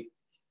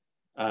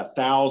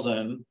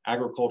 48,000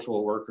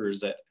 agricultural workers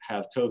that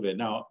have COVID.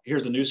 Now,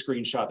 here's a new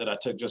screenshot that I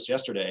took just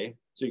yesterday.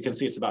 So you can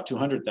see it's about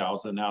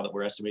 200,000 now that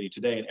we're estimating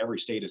today, and every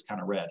state is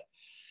kind of red.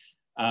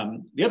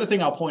 The other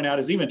thing I'll point out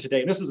is even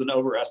today, and this is an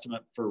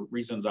overestimate for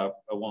reasons I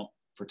won't,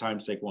 for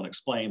time's sake, won't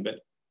explain, but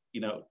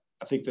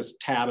I think this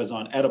tab is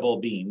on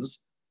edible beans.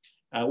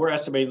 We're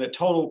estimating that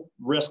total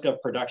risk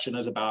of production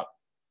is about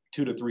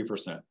 2 to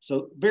 3%.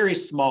 So very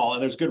small,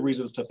 and there's good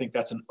reasons to think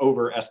that's an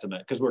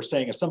overestimate, because we're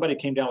saying if somebody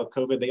came down with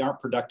COVID, they aren't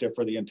productive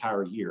for the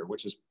entire year,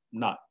 which is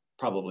not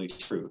probably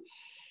true.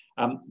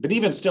 But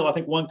even still, I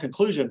think one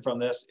conclusion from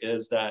this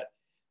is that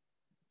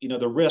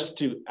the risks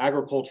to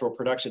agricultural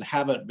production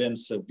haven't been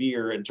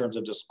severe in terms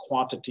of just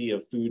quantity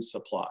of food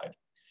supplied.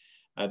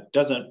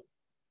 Doesn't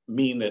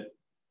mean that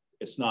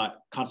it's not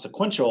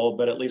consequential,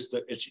 but at least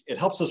it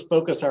helps us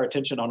focus our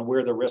attention on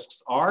where the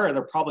risks are, and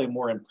they're probably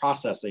more in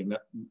processing.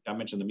 That I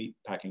mentioned the meat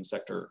packing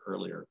sector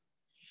earlier.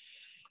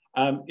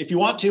 If you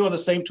want to, on the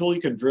same tool,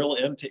 you can drill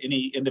into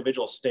any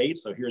individual state.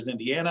 So here's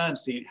Indiana, and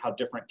see how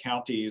different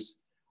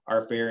counties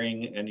are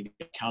faring, and you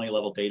get county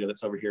level data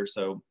that's over here.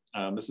 So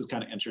this is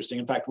kind of interesting.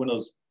 In fact, when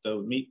the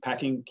meat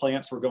packing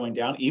plants were going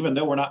down, even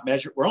though we're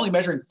only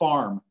measuring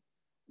farm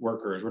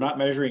workers. We're not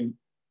measuring,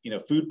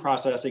 food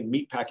processing,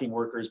 meat packing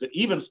workers, but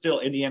even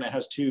still, Indiana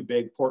has 2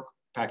 big pork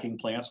packing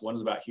plants.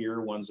 One's about here,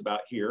 one's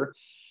about here.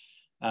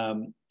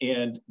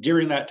 And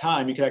during that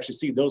time, you could actually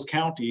see those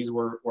counties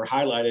were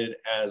highlighted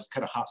as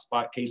kind of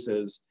hotspot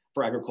cases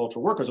for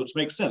agricultural workers, which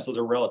makes sense. Those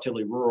are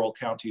relatively rural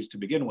counties to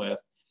begin with.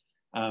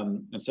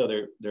 And so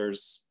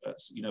there's, but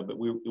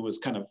it was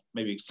kind of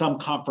maybe some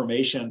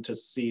confirmation to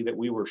see that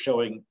we were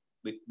showing,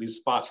 these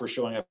spots were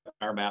showing up in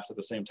our maps at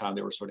the same time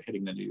they were sort of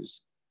hitting the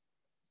news.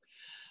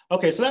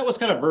 Okay, so that was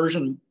kind of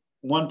version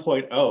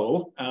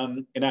 1.0.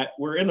 And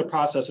we're in the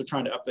process of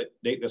trying to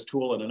update this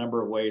tool in a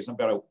number of ways. I've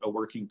got a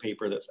working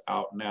paper that's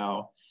out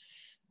now.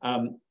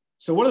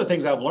 So one of the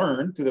things I've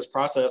learned through this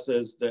process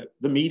is that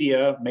the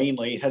media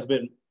mainly has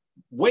been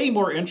way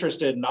more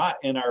interested not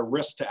in our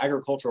risk to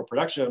agricultural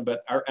production,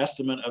 but our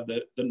estimate of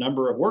the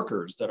number of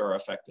workers that are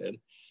affected.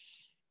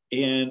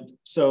 And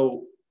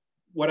so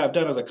what I've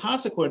done as a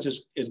consequence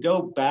is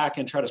go back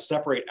and try to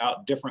separate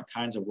out different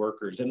kinds of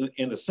workers. And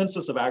in the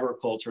Census of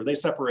Agriculture, they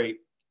separate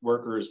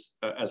workers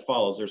as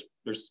follows.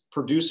 There's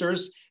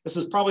producers. This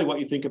is probably what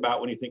you think about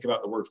when you think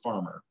about the word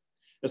farmer.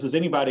 This is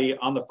anybody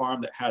on the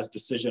farm that has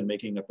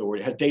decision-making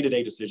authority, has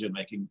day-to-day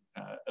decision-making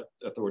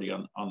authority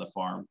on the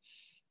farm.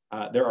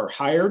 There are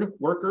hired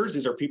workers.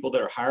 These are people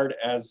that are hired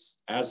as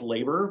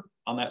labor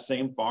on that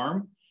same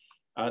farm.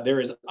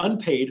 There is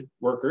unpaid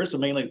workers. So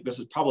mainly, this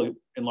is probably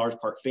in large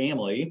part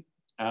family.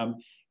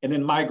 And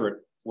then migrant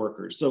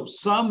workers. So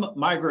some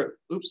migrant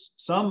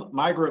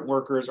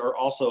workers are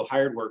also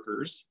hired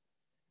workers,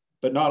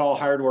 but not all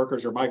hired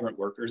workers are migrant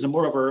workers. And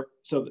moreover,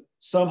 so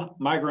some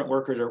migrant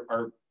workers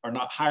are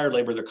not hired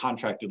labor, they're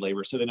contracted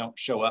labor, so they don't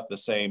show up the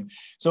same.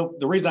 So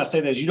the reason I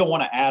say that is you don't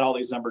want to add all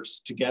these numbers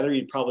together.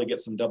 You'd probably get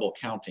some double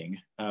counting.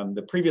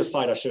 The previous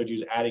slide I showed you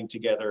is adding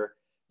together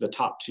the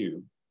top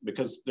 2,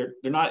 because they're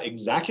not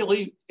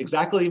exactly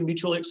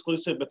mutually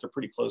exclusive, but they're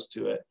pretty close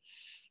to it.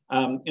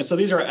 And so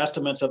these are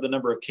estimates of the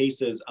number of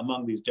cases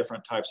among these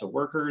different types of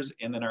workers,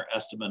 and then our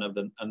estimate of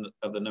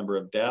the number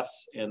of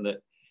deaths and the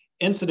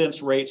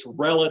incidence rates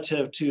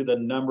relative to the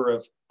number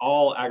of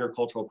all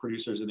agricultural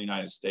producers in the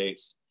United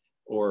States,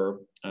 or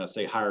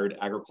say hired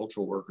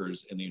agricultural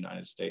workers in the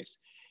United States.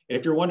 And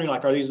if you're wondering,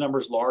 like, are these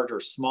numbers large or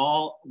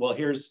small? Well,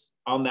 here's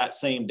on that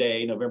same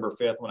day, November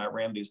 5th, when I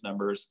ran these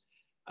numbers,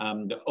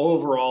 the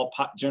overall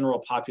general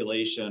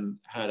population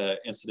had an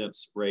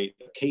incidence rate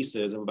of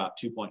cases of about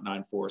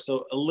 2.94.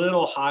 So a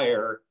little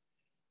higher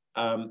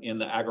in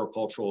the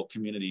agricultural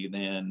community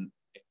than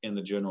in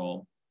the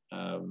general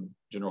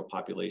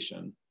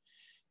population.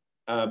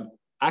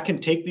 I can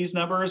take these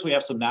numbers. We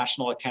have some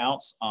national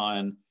accounts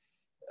on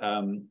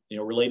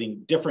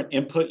relating different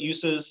input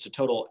uses to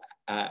total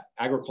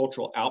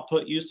agricultural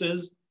output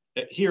uses.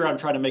 here I'm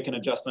trying to make an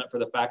adjustment for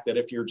the fact that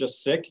if you're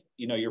just sick,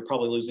 you know, you're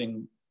probably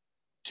losing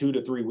 2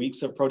 to 3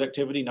 weeks of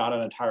productivity, not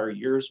an entire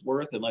year's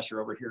worth, unless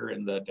you're over here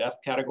in the death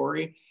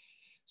category.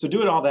 So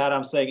doing all that,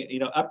 I'm saying, you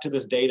know, up to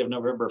this date of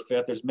November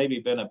 5th, there's maybe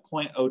been a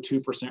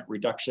 0.02%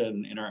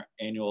 reduction in our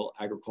annual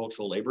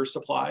agricultural labor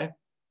supply.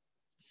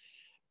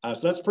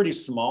 So that's pretty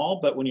small,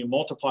 but when you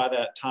multiply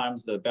that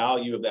times the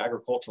value of the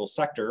agricultural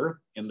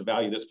sector and the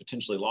value that's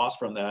potentially lost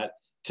from that,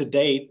 to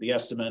date, the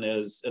estimate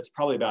is it's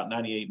probably about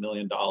 $98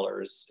 million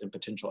in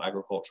potential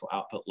agricultural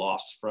output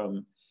loss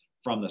from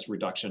this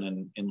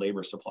reduction in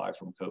labor supply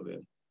from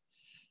COVID.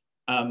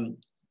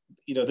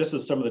 You know, this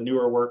is some of the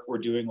newer work we're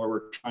doing where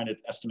we're trying to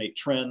estimate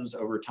trends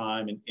over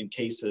time in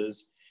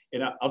cases.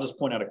 And I'll just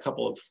point out a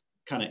couple of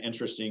kind of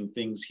interesting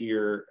things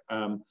here.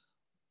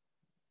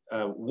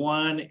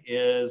 One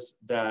is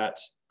that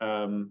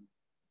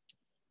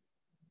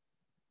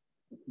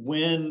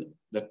when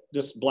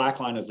this black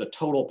line is the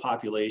total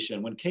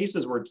population, when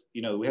cases were,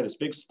 you know, we had this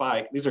big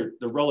spike, these are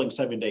the rolling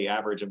 7-day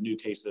average of new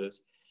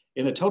cases.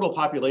 In the total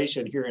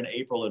population here in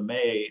April and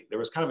May, there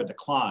was kind of a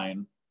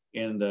decline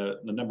in the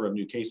number of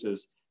new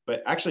cases,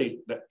 but actually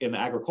in the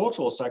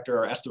agricultural sector,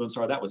 our estimates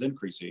are that was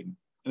increasing.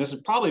 And this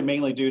is probably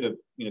mainly due to,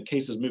 you know,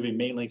 cases moving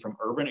mainly from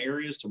urban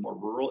areas to more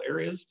rural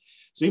areas.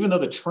 So even though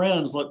the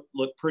trends look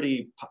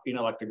pretty, you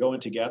know, like they're going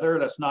together,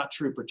 that's not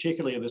true,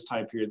 particularly in this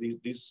time period.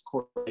 These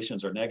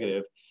correlations are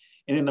negative.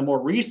 And in the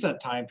more recent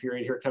time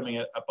period here, coming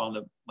up on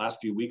the last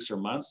few weeks or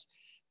months,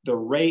 the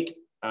rate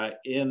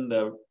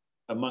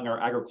among our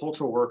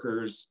agricultural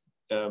workers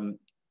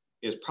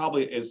is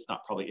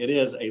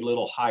a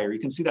little higher. You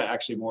can see that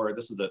actually more.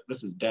 This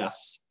is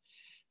deaths.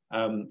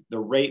 The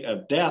rate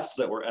of deaths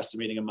that we're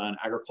estimating among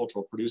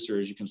agricultural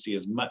producers, you can see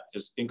is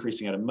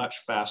increasing at a much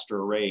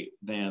faster rate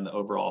than the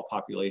overall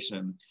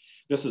population.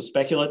 This is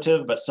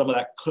speculative, but some of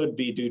that could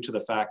be due to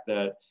the fact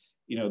that,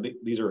 you know,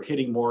 these are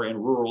hitting more in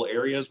rural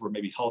areas where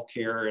maybe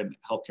healthcare and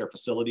healthcare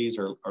facilities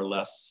are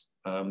less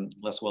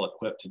well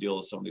equipped to deal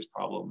with some of these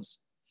problems.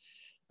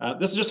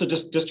 This is just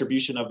a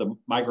distribution of the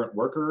migrant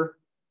worker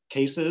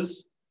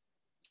cases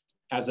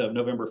as of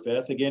November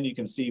 5th. Again, you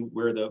can see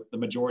where the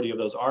majority of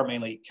those are,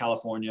 mainly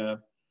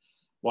California,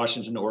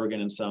 Washington,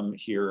 Oregon, and some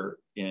here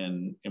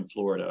in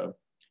Florida.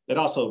 That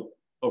also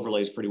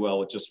overlays pretty well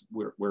with just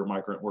where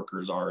migrant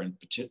workers are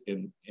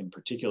in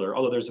particular,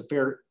 although there's a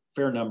fair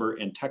number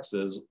in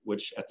Texas,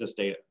 which at this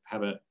date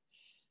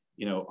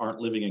aren't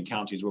living in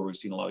counties where we've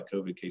seen a lot of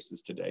COVID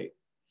cases to date.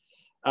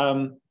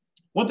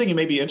 One thing you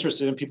may be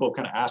interested in, people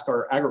kind of ask,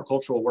 are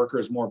agricultural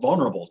workers more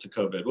vulnerable to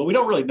COVID? Well, we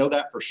don't really know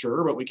that for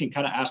sure, but we can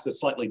kind of ask a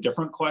slightly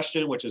different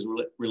question, which is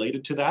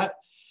related to that,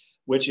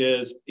 which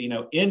is, you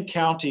know, in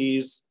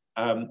counties,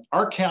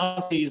 are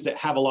counties that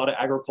have a lot of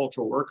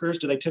agricultural workers,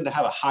 do they tend to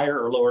have a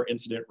higher or lower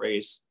incident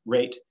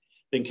rate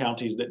than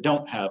counties that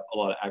don't have a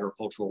lot of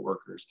agricultural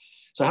workers?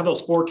 So I have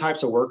those 4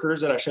 types of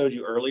workers that I showed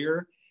you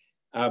earlier,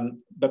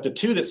 but the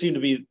 2 that seem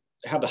to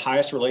have the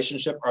highest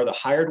relationship are the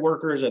hired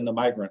workers and the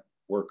migrant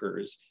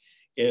workers.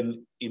 And,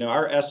 you know,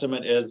 our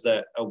estimate is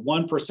that a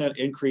 1%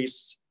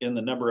 increase in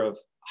the number of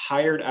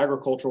hired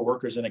agricultural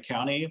workers in a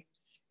county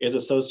is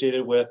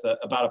associated with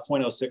about a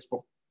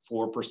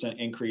 0.064%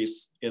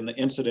 increase in the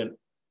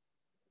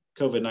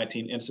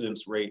COVID-19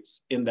 incidence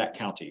rates in that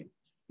county.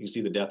 You can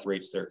see the death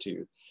rates there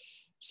too.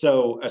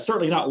 So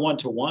certainly not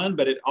 1-to-1,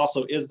 but it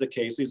also is the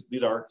case,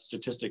 these are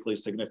statistically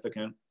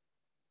significant,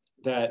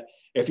 that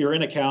if you're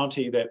in a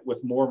county that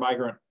with more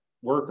migrant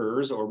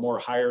workers or more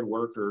hired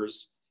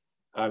workers,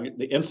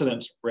 the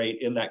incidence rate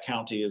in that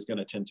county is going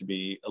to tend to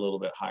be a little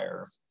bit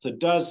higher. So it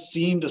does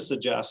seem to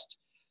suggest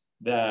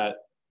that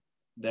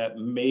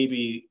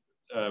maybe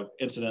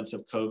incidence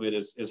of COVID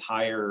is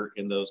higher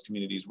in those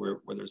communities where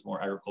there's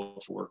more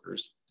agricultural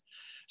workers.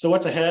 So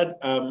what's ahead?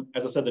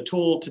 As I said, the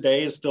tool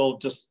today is still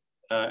just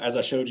as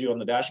I showed you on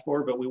the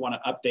dashboard, but we want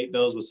to update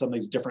those with some of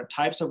these different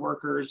types of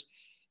workers,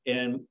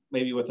 and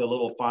maybe with a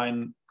little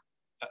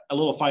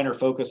finer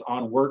focus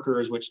on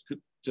workers, which could,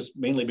 just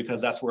mainly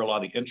because that's where a lot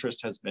of the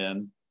interest has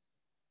been.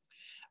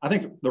 I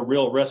think the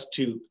real risk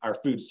to our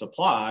food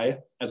supply,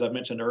 as I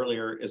mentioned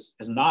earlier, has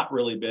not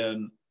really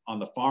been on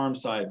the farm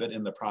side, but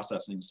in the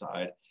processing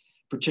side,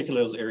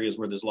 particularly those areas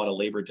where there's a lot of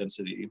labor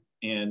density.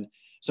 And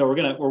so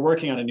we're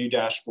working on a new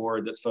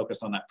dashboard that's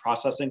focused on that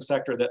processing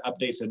sector that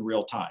updates in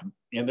real time.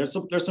 And there's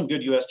some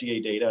good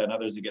USDA data and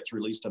others that gets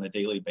released on a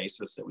daily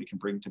basis that we can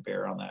bring to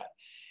bear on that.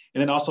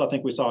 And then also, I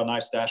think we saw a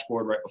nice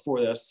dashboard right before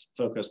this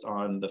focused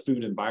on the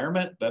food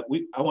environment, but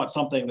I want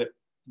something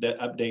that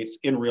updates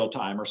in real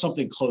time or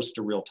something close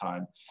to real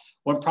time.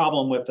 One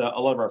problem with a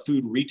lot of our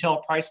food retail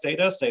price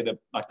data, say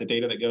like the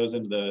data that goes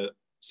into the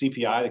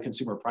CPI, the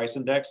Consumer Price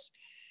Index,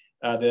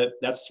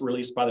 that's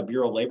released by the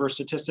Bureau of Labor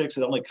Statistics.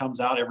 It only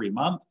comes out every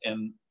month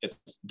and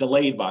it's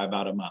delayed by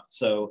about a month.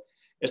 So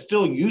it's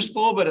still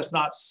useful, but it's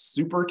not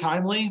super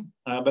timely.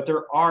 But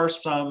there are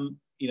some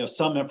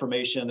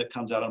information that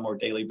comes out on a more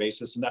daily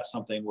basis, and that's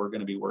something we're going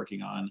to be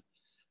working on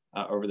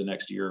over the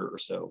next year or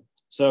so.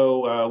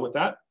 So with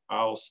that,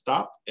 I'll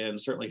stop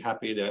and certainly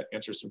happy to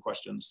answer some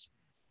questions.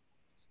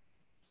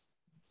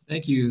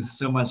 Thank you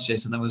so much,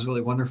 Jayson. That was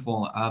really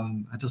wonderful.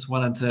 I just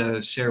wanted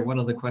to share one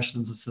of the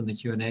questions that's in the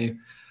Q&A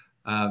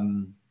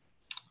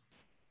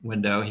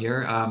window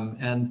here.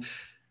 And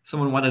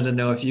someone wanted to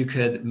know if you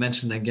could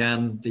mention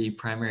again the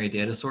primary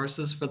data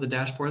sources for the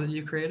dashboard that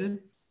you created.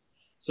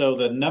 So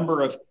the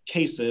number of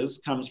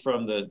cases comes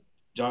from the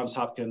Johns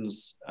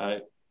Hopkins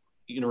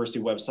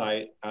University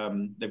website.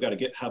 They've got a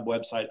GitHub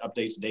website,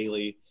 updates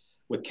daily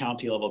with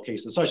county level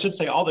cases. So I should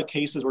say all the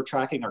cases we're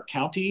tracking are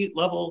county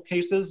level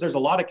cases. There's a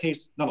lot of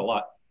cases, not a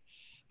lot,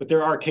 but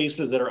there are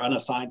cases that are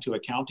unassigned to a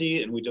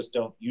county and we just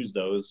don't use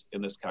those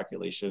in this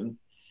calculation.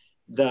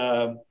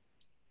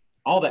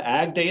 All the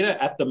ag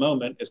data at the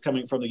moment is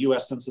coming from the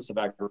US Census of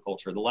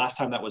Agriculture. The last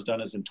time that was done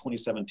is in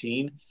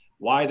 2017.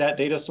 Why that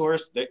data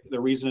source?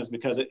 The reason is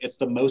because it's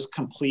the most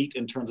complete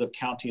in terms of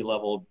county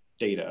level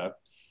data.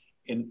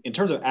 In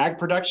terms of ag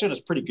production,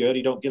 it's pretty good.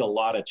 You don't get a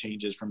lot of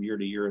changes from year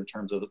to year in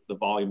terms of the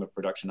volume of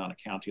production on a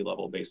county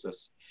level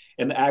basis.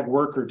 And the ag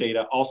worker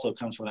data also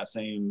comes from that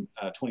same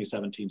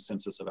 2017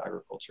 Census of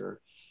Agriculture.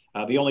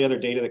 The only other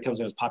data that comes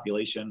in is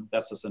population.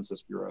 That's the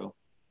Census Bureau.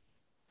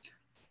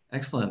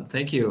 Excellent,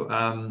 thank you.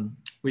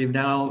 We've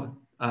now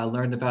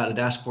learned about a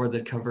dashboard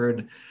that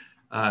covered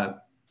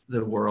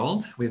the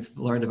world. We've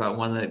learned about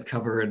one that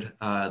covered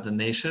the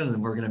nation,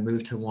 and we're going to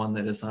move to one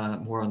that is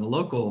more on the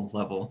local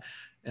level.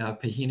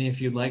 Pahini,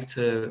 if you'd like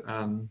to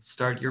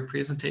start your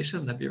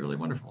presentation, that'd be really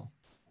wonderful.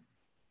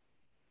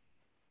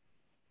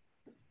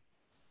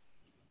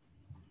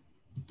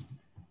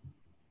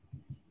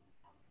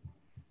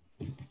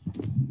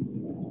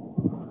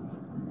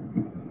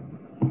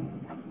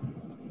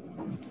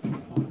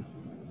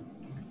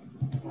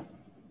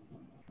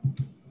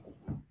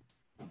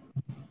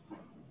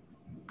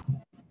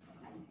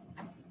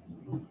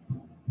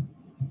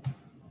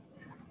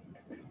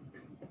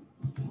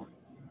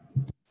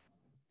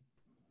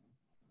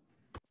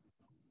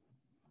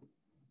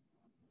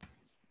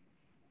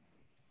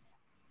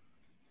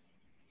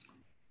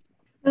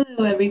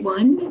 Hello,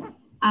 everyone.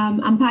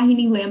 I'm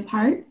Pahini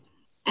Lampart,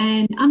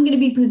 and I'm going to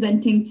be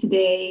presenting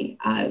today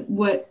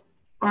what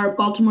our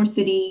Baltimore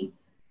City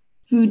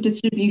food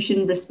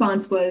distribution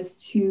response was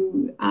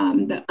to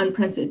the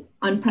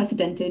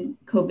unprecedented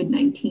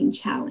COVID-19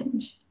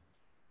 challenge.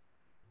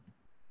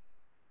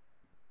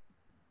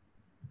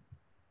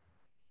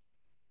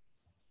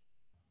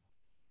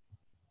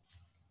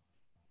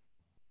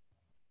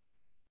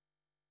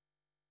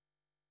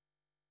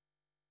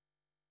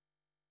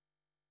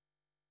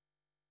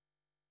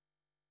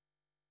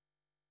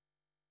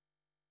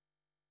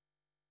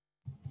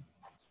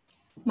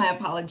 My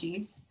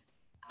apologies.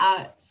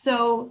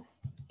 So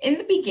in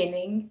the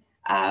beginning,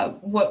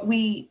 what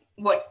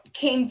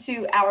came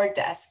to our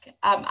desk,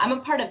 I'm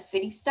a part of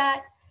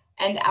CityStat,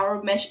 and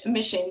our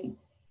mission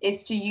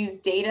is to use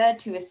data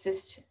to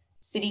assist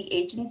city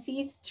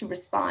agencies to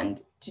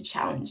respond to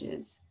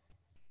challenges.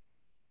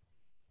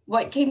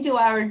 What came to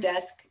our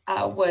desk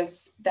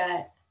was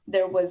that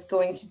there was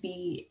going to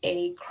be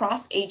a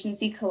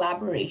cross-agency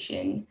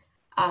collaboration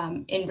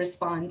in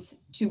response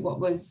to what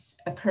was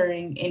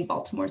occurring in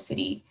Baltimore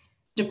City.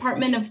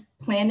 Department of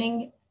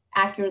Planning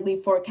accurately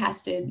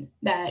forecasted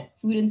that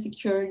food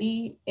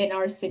insecurity in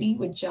our city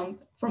would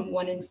jump from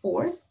 1 in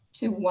 4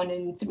 to 1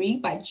 in 3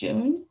 by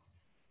June.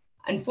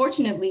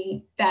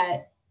 Unfortunately,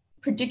 that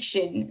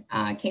prediction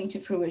came to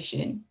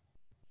fruition.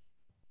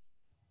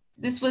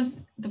 This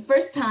was the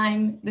first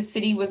time the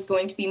city was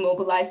going to be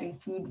mobilizing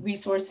food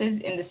resources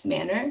in this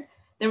manner.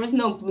 There was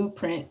no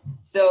blueprint,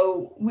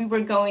 so we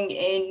were going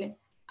in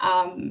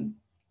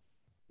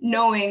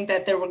knowing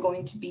that there were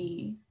going to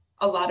be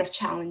a lot of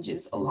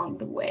challenges along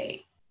the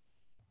way.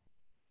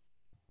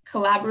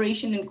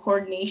 Collaboration and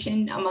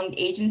coordination among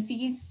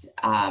agencies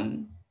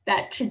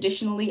that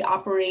traditionally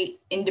operate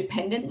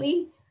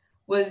independently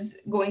was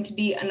going to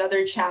be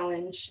another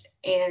challenge.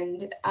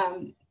 And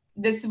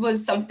this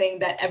was something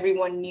that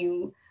everyone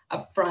knew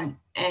up front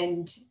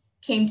and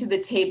came to the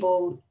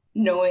table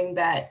knowing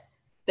that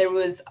there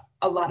was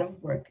a lot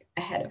of work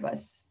ahead of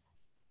us.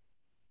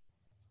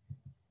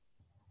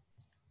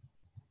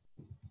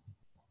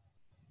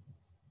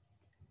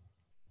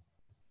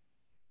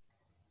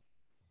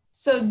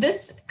 So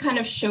this kind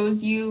of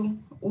shows you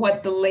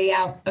what the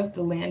layout of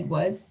the land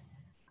was.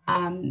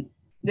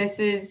 This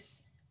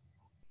is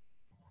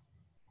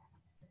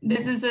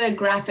a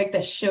graphic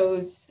that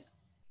shows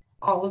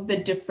all of the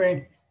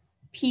different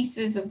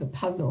pieces of the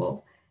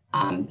puzzle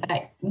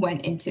that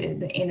went into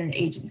the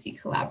interagency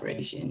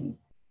collaboration.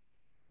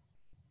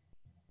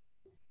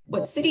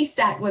 What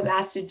CityStat was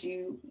asked to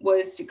do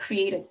was to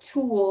create a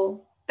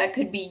tool that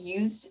could be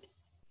used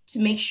to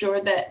make sure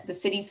that the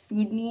city's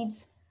food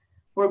needs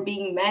were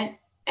being met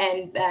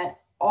and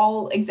that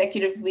all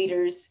executive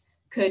leaders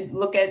could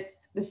look at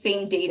the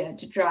same data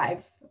to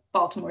drive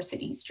Baltimore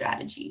City's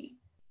strategy.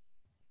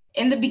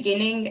 In the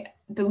beginning,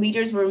 the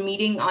leaders were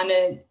meeting on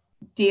a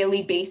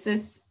daily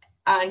basis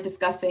and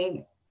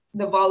discussing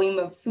the volume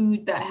of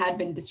food that had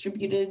been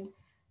distributed,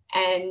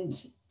 and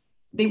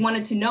they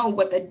wanted to know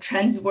what the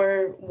trends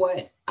were,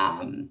 what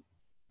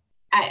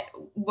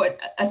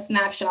a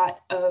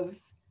snapshot of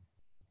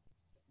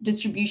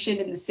distribution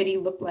in the city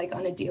looked like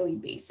on a daily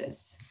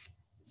basis.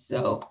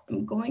 So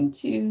I'm going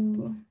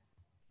to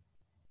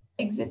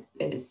exit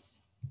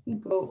this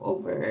and go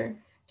over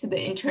to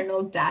the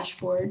internal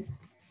dashboard.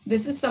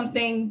 This is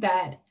something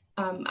that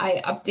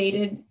I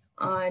updated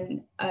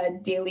on a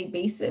daily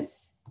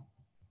basis.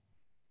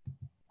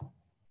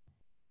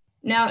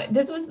 Now,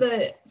 this was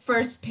the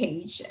first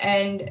page,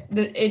 and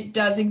it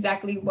does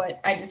exactly what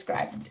I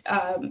described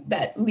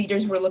that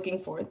leaders were looking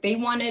for. They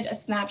wanted a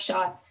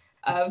snapshot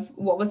of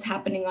what was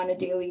happening on a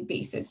daily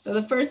basis. So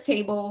the first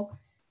table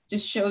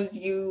just shows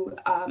you,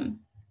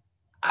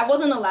 I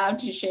wasn't allowed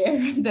to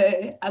share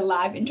a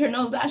live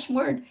internal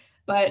dashboard,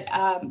 but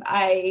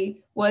I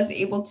was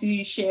able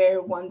to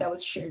share one that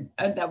was shared,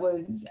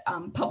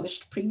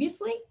 published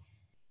previously.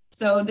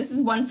 So this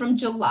is one from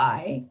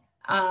July.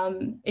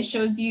 It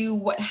shows you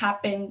what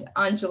happened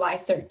on July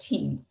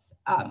 13th.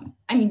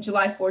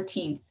 July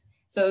 14th.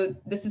 So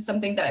this is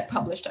something that I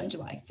published on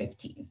July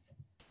 15th.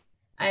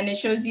 And it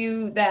shows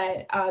you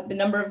that the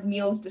number of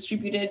meals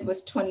distributed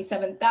was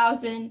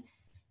 27,000.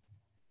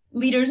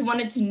 Leaders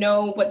wanted to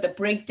know what the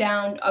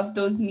breakdown of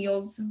those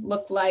meals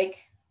looked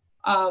like,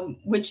 how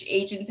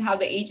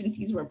the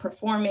agencies were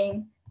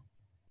performing.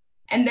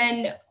 And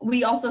then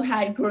we also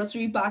had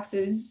grocery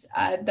boxes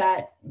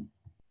that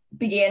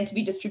began to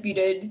be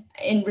distributed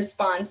in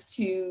response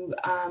to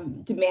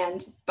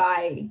demand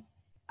by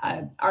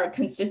our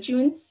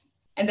constituents,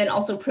 and then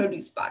also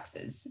produce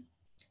boxes.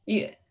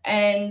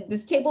 And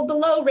this table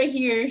below right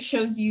here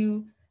shows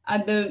you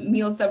the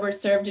meals that were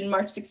served in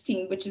March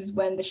 16, which is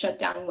when the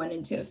shutdown went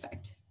into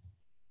effect.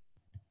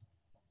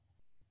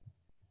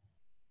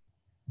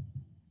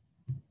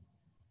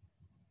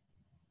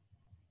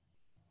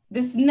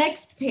 This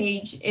next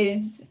page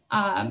is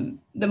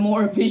the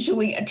more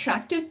visually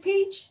attractive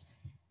page.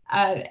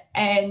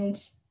 And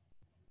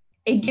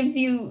it gives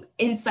you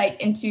insight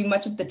into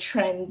much of the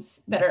trends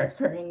that are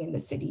occurring in the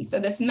city. So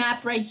this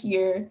map right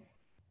here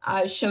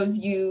shows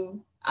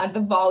you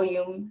the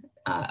volume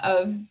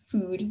of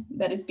food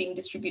that is being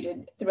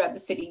distributed throughout the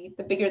city.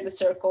 The bigger the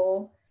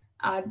circle,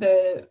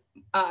 the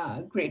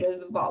greater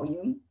the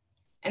volume.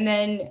 And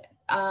then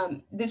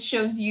this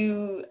shows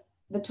you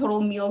the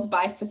total meals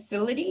by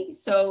facility.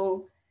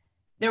 So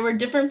there were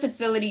different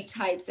facility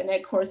types, and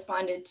it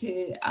corresponded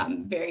to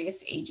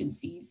various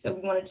agencies. So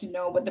we wanted to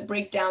know what the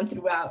breakdown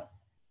throughout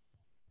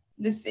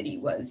the city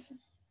was.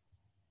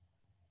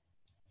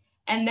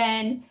 And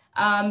then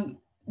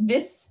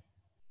this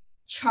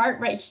chart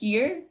right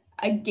here,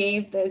 I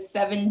gave the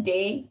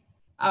 7-day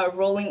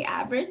rolling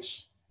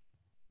average.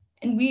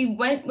 And we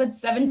went with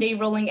 7-day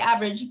rolling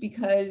average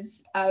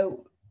because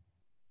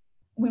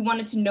we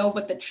wanted to know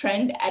what the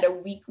trend on a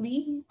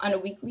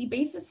weekly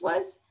basis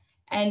was.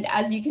 And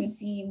as you can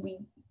see, we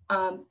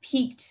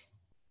peaked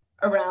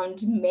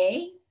around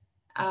May.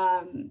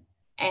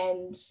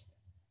 And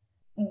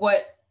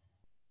what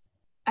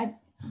at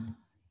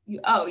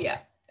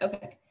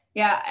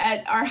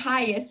our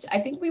highest, I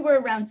think we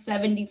were around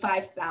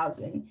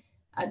 75,000.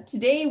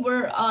 Today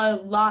we're a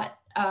lot,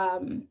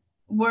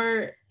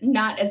 we're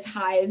not as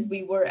high as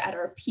we were at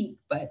our peak,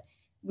 but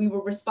we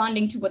were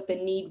responding to what the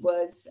need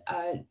was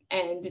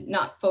and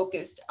not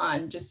focused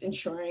on just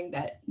ensuring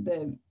that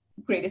the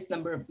greatest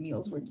number of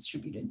meals were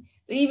distributed.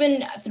 So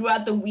even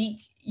throughout the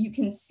week, you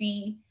can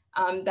see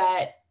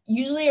that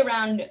usually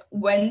around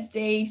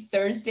Wednesday,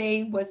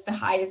 Thursday was the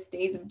highest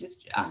days of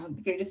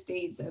the greatest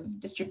days of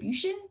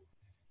distribution.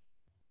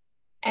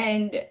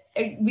 And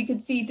we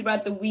could see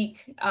throughout the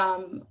week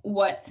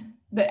what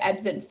the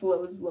ebbs and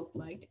flows look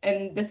like.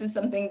 And this is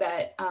something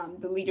that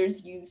the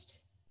leaders used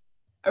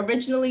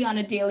originally on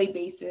a daily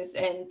basis,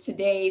 and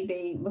today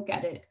they look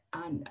at it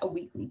on a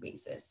weekly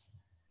basis.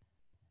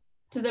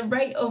 To the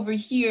right over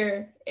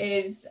here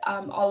is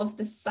all of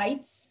the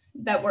sites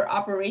that were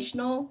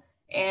operational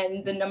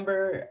and the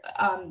number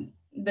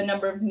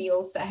of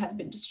meals that have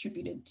been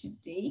distributed to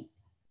date.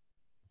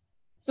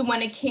 So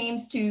when it came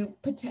to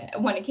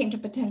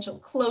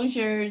potential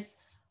closures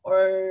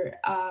or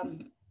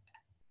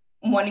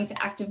wanting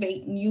to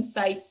activate new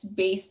sites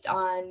based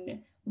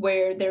on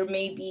where there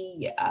may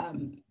be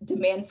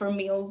demand for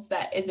meals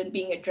that isn't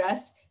being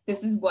addressed,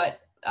 this is what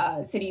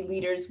city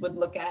leaders would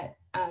look at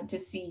to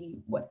see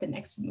what the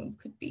next move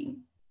could be.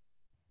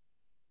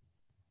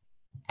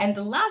 And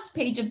the last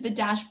page of the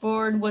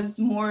dashboard was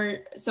more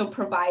so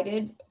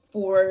provided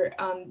for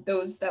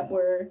those that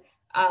were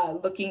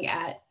looking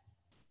at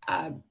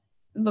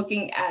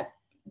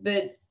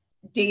the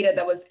data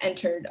that was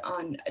entered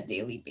on a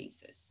daily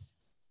basis.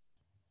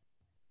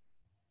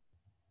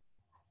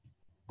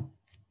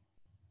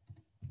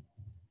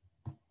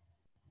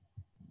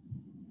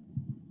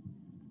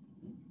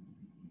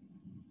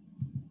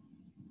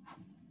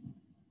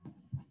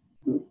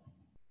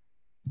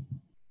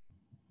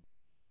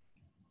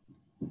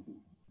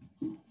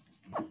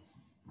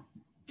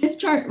 This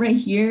chart right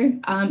here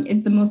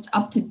is the most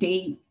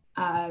up-to-date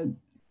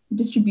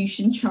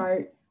distribution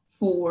chart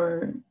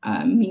for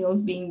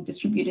meals being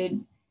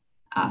distributed.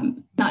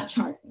 Not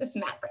chart, this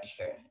map right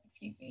here,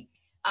 excuse me.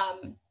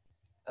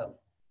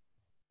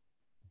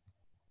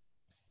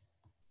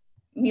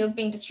 meals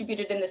being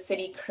distributed in the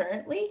city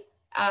currently.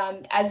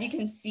 As you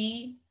can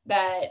see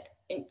that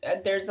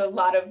there's a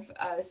lot of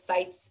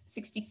sites,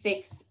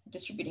 66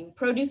 distributing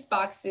produce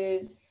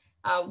boxes.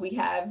 We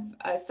have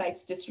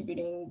sites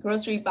distributing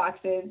grocery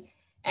boxes.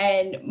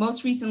 And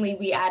most recently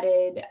we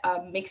added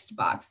a mixed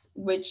box,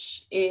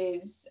 which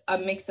is a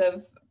mix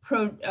of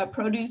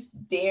produce,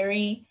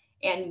 dairy,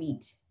 and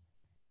meat.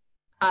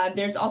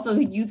 There's also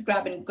youth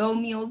grab and go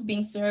meals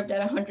being served at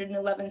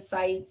 111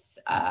 sites.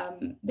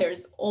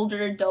 There's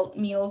older adult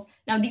meals.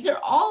 Now these are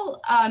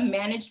all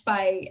managed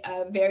by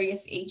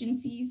various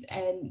agencies,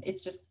 and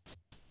it's just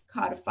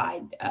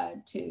codified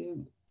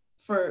to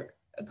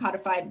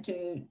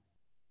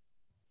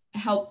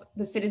help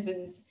the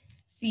citizens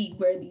see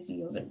where these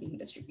meals are being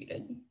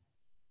distributed.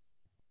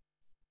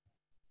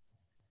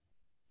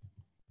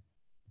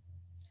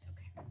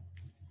 Okay.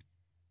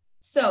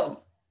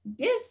 So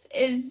this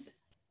is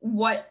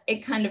what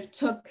it kind of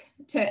took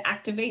to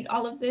activate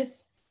all of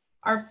this.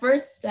 Our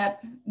first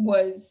step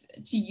was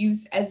to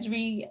use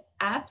Esri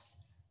apps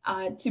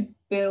to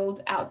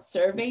build out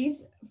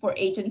surveys for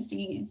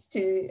agencies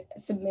to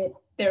submit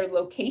their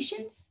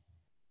locations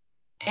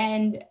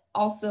and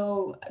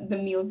also the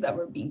meals that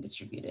were being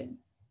distributed.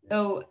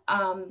 So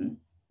all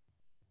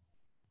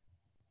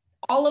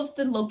of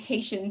the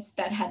locations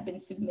that had been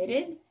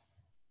submitted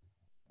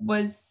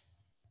was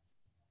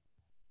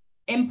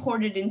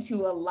imported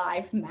into a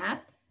live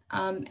map.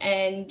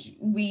 And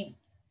we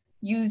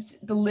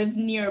used the Live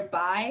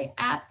Nearby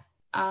app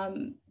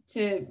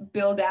to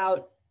build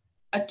out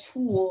a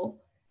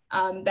tool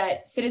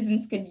that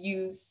citizens could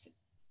use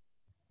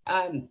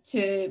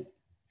to,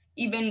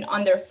 even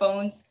on their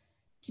phones,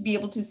 to be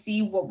able to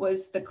see what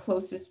was the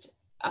closest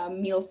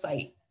meal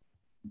site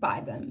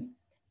by them.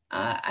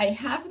 I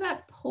have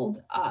that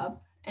pulled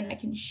up and I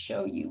can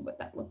show you what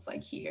that looks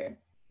like here.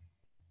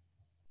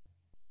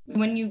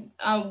 When you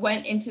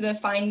went into the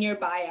Find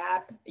Nearby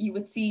app, you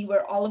would see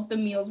where all of the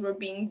meals were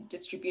being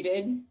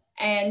distributed.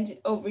 And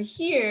over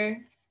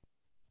here,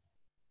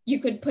 you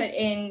could put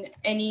in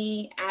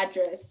any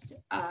address.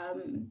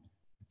 I'm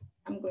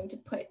going to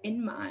put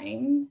in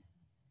mine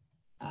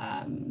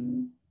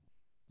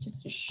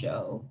just to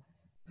show,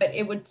 but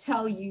it would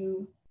tell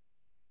you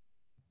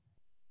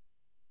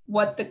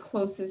what the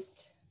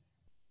closest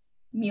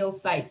meal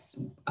sites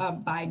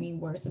by me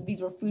were. So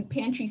these were food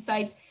pantry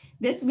sites.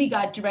 This we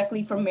got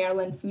directly from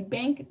Maryland Food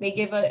Bank. They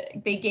gave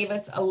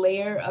us a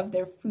layer of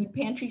their food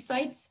pantry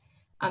sites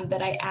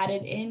that I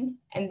added in.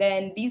 And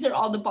then these are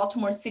all the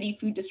Baltimore City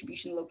food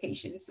distribution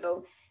locations.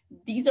 So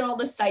these are all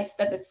the sites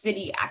that the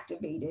city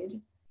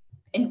activated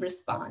in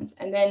response.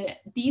 And then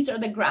these are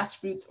the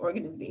grassroots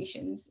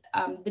organizations.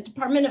 The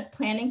Department of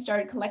Planning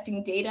started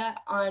collecting data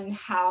on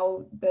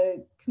how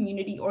the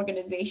community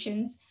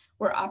organizations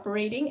were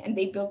operating, and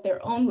they built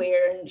their own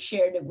layer and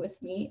shared it with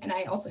me. And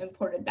I also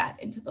imported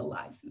that into the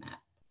live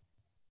map.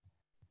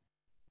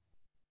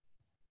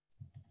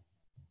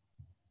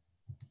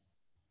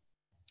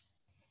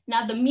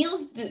 Now the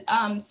meals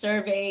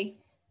survey,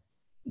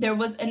 there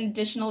was an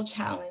additional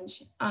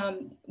challenge.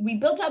 We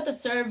built out the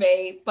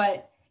survey,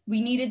 but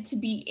we needed to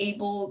be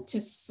able to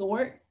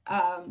sort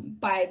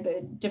by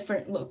the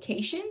different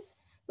locations.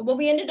 But what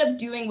we ended up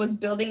doing was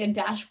building a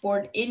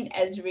dashboard in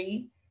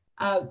Esri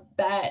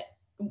that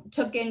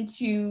took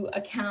into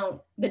account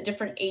the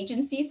different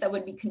agencies that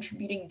would be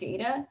contributing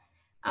data,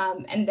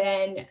 and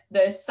then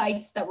the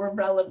sites that were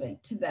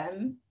relevant to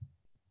them.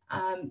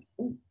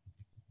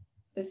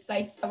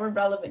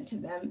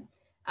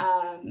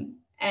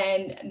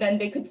 And then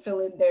they could fill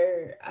in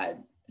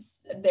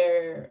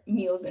their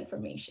meals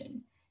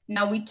information.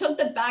 Now we took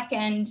the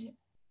backend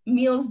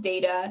meals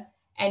data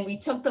and we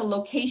took the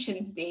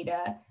locations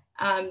data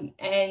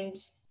and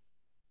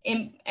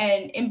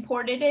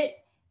imported it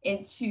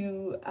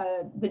into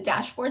the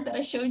dashboard that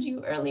I showed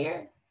you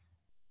earlier.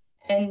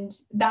 And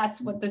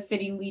that's what the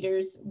city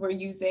leaders were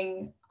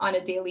using on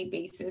a daily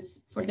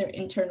basis for their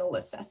internal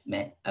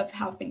assessment of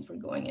how things were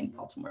going in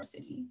Baltimore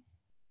City.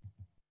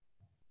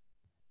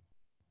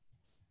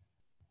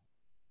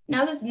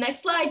 Now this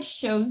next slide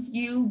shows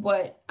you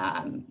what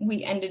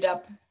we ended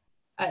up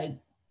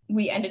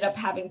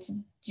having to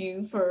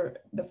do for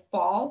the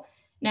fall.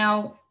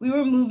 Now we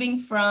were moving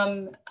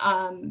from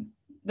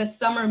the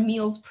summer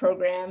meals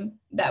program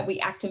that we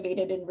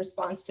activated in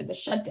response to the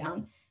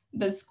shutdown.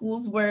 The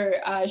schools were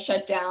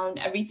shut down,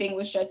 everything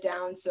was shut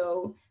down.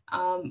 So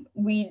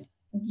we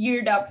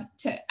geared up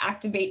to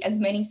activate as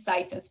many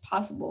sites as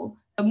possible.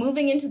 But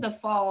moving into the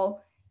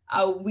fall,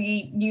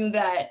 we knew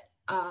that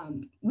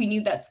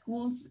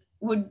schools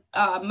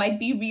might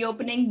be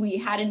reopening. We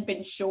hadn't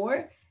been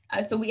sure.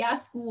 So we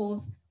asked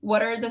schools,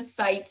 what are the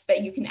sites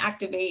that you can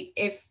activate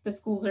if the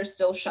schools are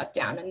still shut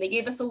down? And they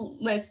gave us a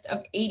list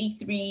of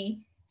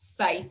 83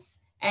 sites.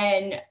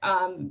 And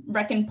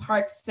Rec and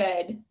Park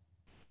said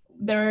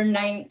there are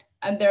nine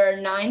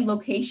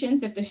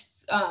locations if the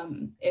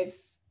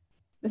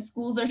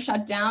schools are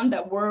shut down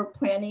that we're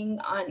planning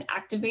on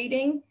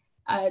activating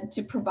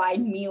to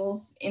provide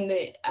meals in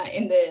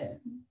the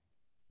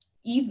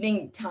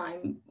evening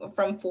time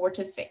from 4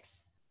 to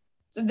 6.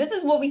 So this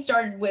is what we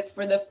started with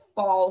for the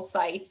fall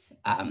sites.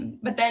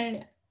 But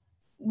then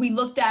we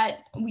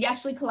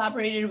actually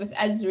collaborated with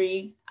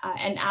Esri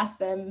and asked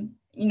them,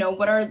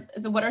 what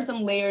are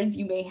some layers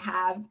you may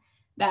have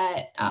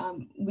that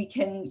we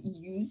can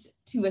use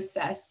to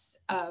assess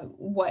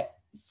what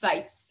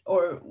sites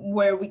or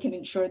where we can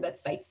ensure that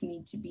sites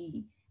need to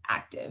be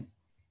active.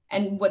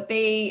 And what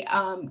they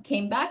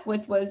came back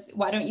with was,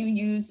 why don't you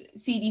use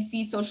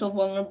CDC Social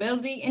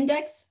Vulnerability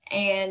Index?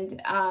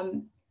 And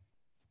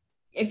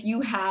if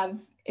you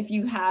have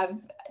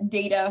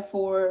data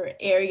for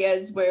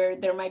areas where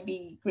there might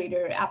be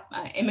greater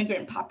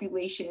immigrant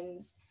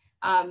populations,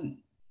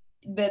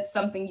 that's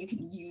something you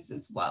can use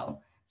as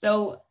well.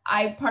 So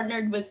I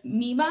partnered with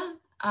MEMA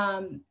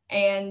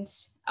and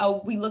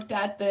we looked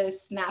at the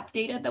SNAP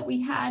data that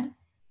we had,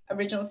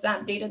 original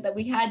SNAP data that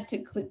we had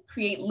to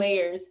create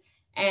layers.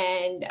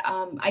 And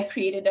I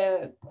created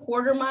a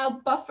 1/4 mile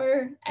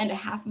buffer and a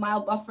 1/2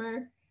 mile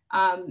buffer.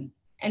 And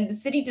the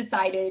city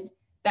decided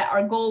that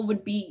our goal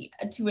would be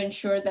to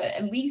ensure that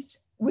at least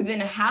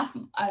within a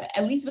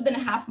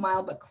 1/2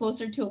 mile, but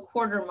closer to a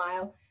 1/4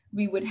 mile,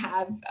 we would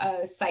have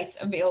sites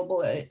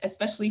available,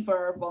 especially for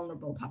our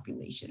vulnerable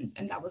populations.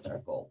 And that was our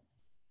goal.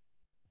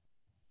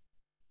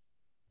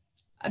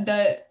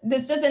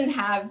 This doesn't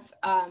have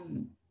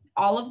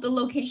all of the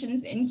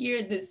locations in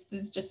here. This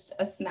is just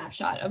a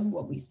snapshot of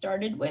what we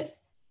started with.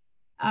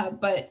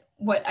 But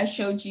what I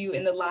showed you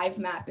in the live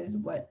map is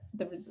what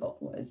the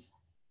result was.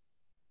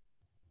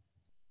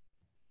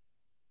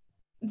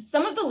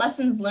 Some of the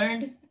lessons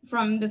learned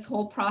from this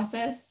whole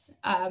process.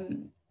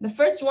 The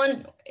first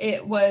one,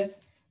 it was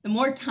the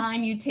more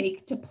time you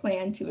take to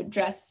plan to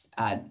address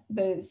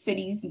the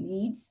city's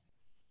needs,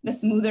 the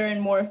smoother and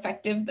more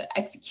effective the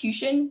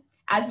execution.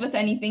 As with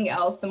anything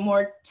else, the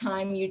more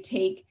time you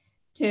take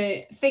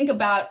to think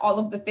about all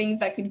of the things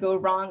that could go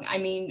wrong. I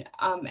mean,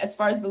 as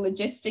far as the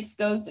logistics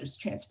goes, there's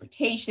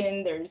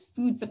transportation, there's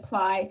food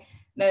supply,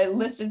 the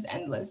list is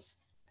endless.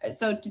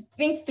 So to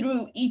think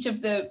through each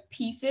of the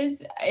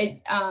pieces,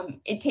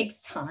 it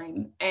takes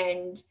time,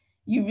 and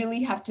you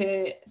really have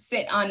to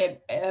sit on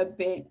it a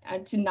bit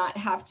to not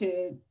have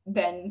to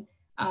then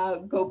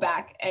go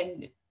back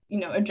and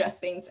address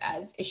things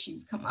as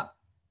issues come up.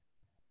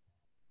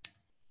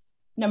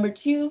 Number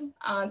 2,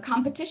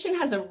 competition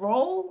has a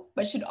role,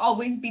 but should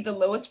always be the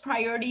lowest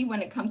priority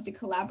when it comes to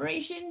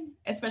collaboration,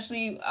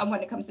 especially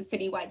when it comes to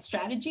citywide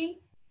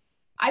strategy.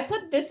 I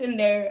put this in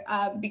there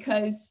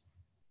because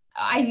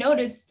I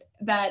noticed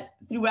that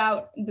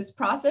throughout this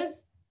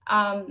process,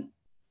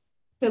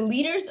 the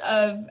leaders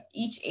of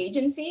each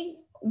agency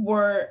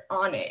were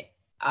on it.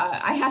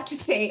 I have to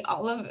say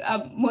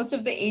most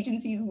of the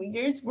agency's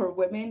leaders were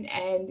women,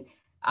 and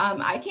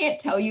I can't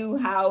tell you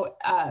how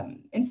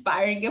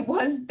inspiring it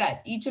was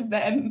that each of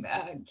them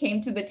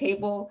came to the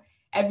table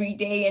every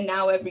day and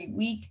now every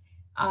week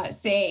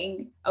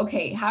saying,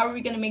 okay, how are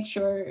we going to make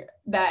sure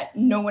that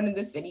no one in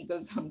the city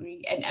goes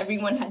hungry? And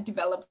everyone had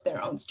developed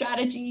their own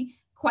strategy,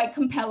 quite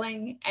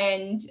compelling.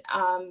 And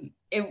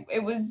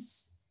it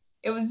was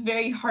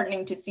very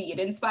heartening to see. It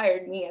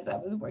inspired me as I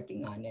was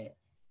working on it.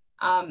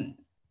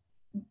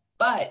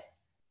 But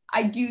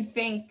I do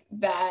think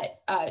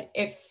that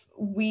if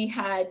we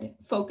had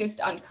focused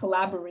on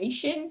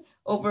collaboration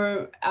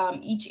over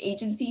each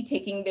agency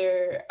taking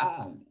their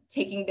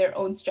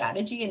own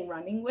strategy and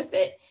running with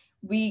it,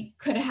 we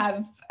could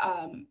have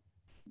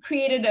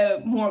created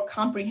a more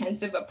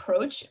comprehensive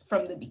approach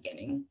from the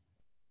beginning.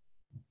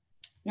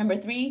 Number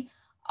 3,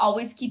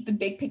 always keep the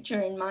big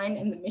picture in mind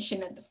and the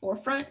mission at the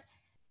forefront.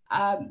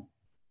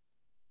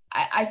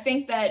 I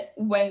think that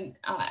when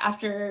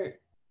after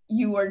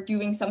you are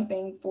doing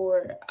something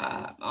for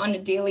on a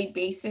daily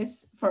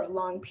basis for a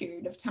long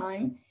period of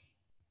time,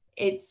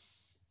 it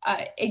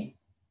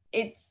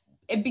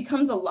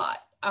becomes a lot.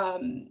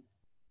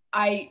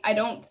 I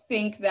don't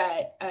think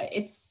that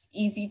it's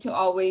easy to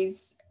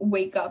always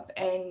wake up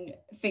and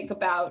think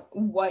about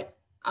what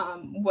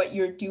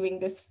you're doing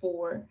this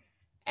for.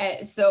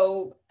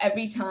 So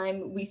every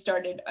time we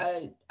started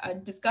a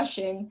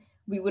discussion,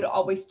 we would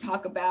always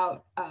talk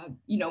about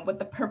what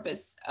the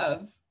purpose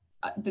of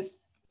this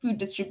food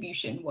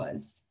distribution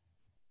was.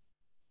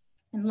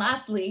 And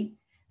lastly,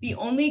 the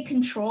only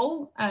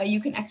control you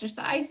can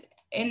exercise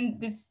in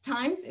these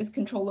times is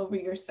control over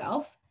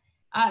yourself.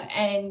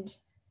 And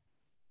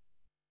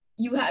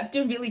you have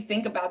to really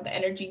think about the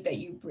energy that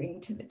you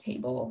bring to the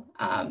table.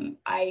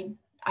 I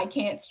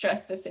can't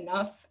stress this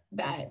enough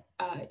that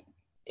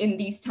in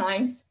these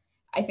times,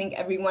 I think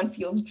everyone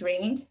feels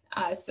drained.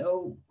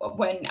 So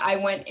when I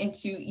went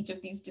into each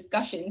of these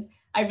discussions,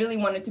 I really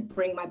wanted to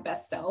bring my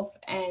best self,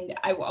 and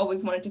I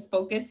always wanted to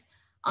focus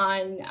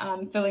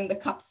on filling the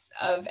cups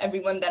of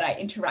everyone that I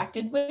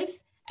interacted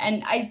with.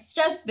 And I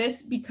stress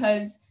this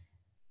because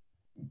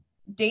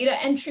data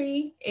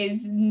entry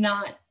is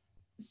not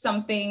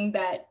something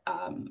that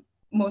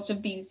most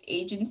of these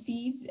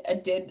agencies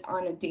did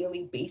on a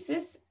daily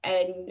basis.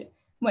 And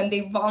when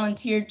they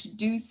volunteered to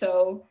do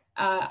so,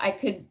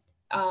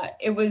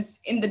 it was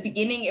in the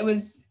beginning, it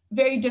was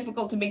very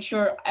difficult to make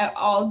sure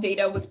all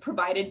data was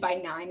provided by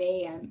 9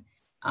 a.m.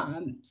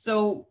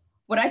 So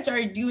what I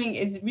started doing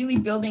is really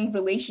building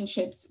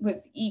relationships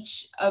with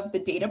each of the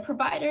data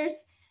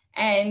providers.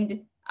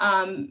 And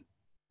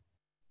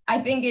I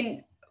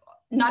think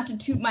not to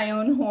toot my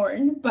own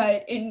horn,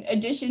 but in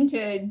addition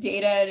to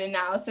data and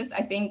analysis,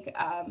 I think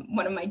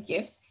one of my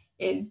gifts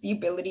is the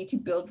ability to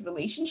build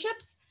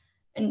relationships.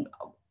 And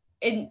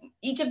in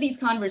each of these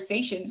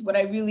conversations, what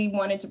I really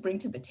wanted to bring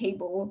to the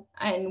table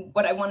and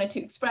what I wanted to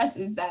express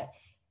is that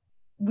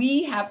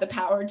we have the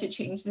power to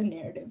change the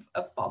narrative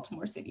of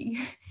Baltimore City.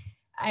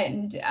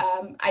 And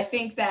I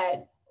think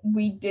that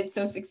we did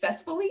so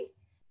successfully.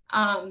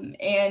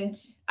 And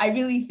I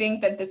really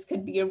think that this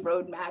could be a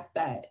roadmap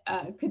that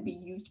could be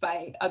used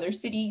by other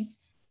cities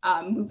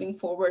moving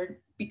forward,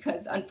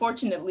 because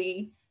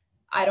unfortunately,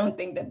 I don't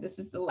think that this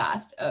is the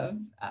last of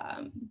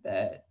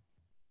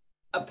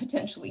a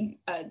potentially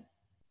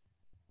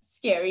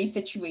scary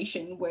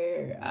situation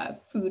where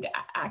food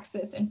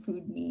access and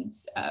food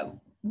needs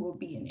will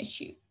be an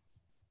issue.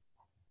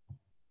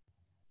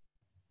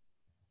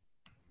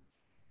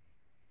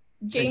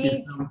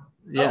 Jamie?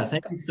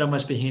 Thank you so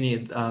much,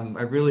 Pahini.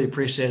 I really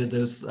appreciated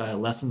those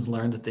lessons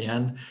learned at the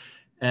end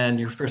and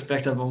your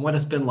perspective on what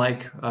it's been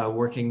like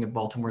working in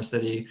Baltimore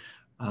City,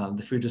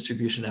 the food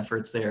distribution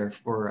efforts there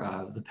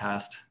for the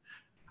past,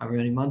 how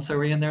many months are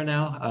we in there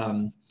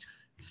now?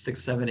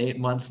 6, 7, 8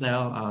 months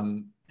now.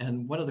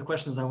 And one of the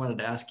questions I wanted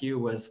to ask you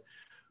was,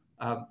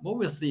 what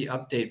was the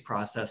update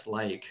process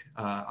like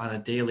on a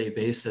daily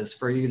basis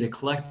for you to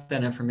collect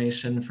that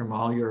information from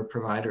all your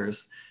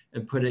providers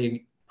and put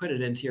it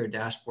into your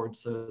dashboard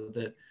so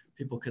that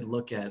people could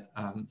look at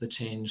the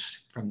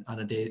change on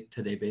a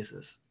day-to-day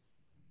basis?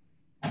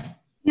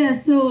 Yeah,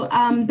 so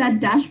that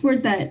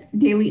dashboard, that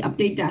daily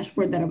update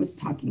dashboard that I was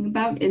talking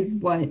about is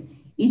what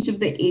each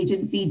of the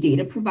agency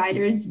data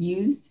providers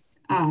used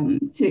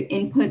to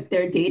input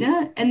their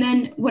data. And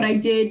then what I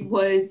did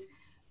was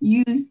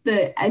use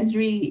the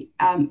Esri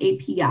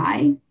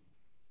API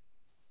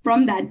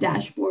from that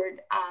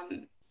dashboard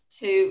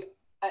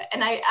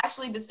and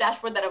this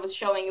dashboard that I was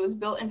showing, it was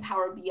built in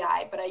Power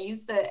BI, but I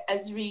used the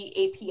Esri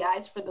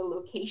APIs for the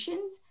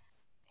locations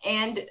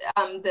and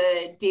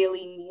the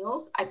daily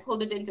meals. I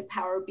pulled it into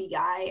Power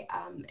BI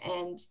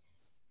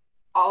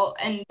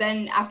and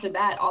then after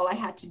that, all I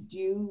had to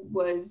do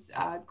was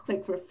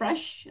click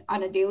refresh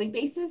on a daily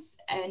basis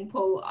and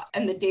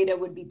the data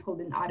would be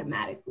pulled in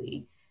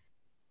automatically.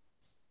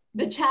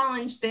 The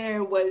challenge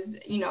there was,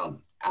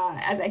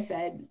 as I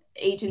said,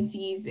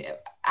 agencies,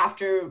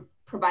 after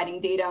providing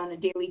data on a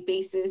daily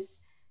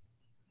basis,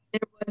 there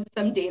was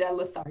some data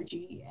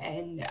lethargy,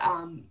 and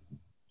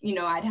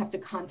I'd have to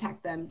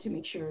contact them to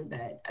make sure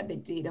that the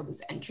data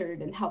was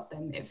entered and help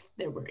them if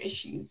there were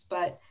issues.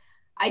 But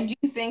I do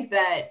think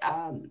that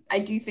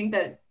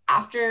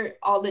after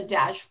all the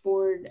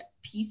dashboard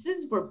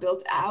pieces were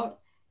built out,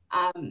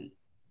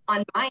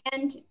 on my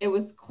end, it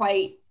was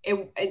quite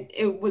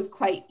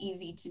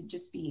easy to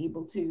just be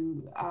able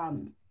to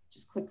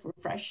just click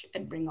refresh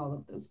and bring all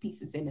of those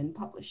pieces in and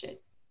publish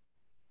it.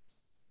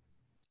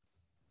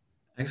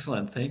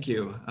 Excellent, thank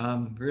you.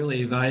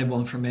 Really valuable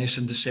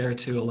information to share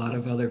to a lot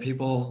of other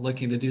people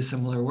looking to do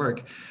similar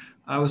work.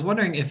 I was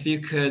wondering if you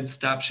could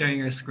stop sharing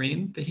your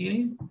screen,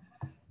 Pahini,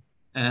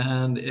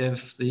 and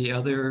if the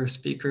other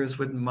speakers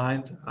wouldn't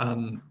mind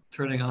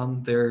turning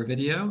on their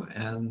video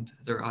and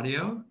their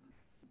audio.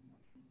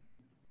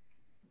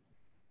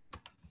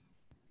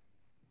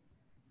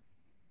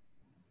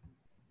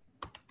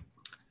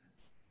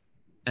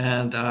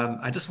 And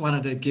I just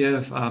wanted to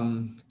give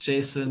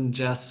Jayson,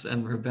 Jess,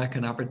 and Rebecca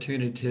an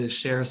opportunity to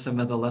share some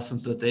of the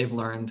lessons that they've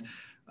learned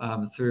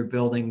through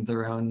building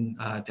their own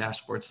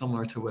dashboard,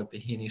 similar to what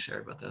Pahini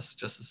shared with us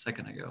just a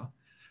second ago.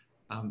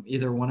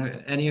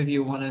 Any of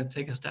you want to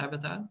take a stab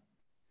at that?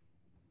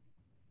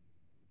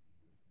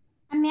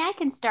 I mean, I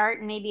can start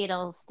and maybe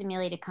it'll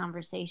stimulate a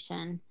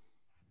conversation.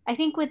 I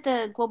think with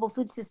the Global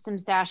Food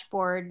Systems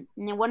Dashboard,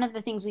 one of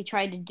the things we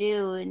tried to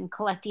do in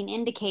collecting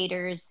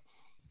indicators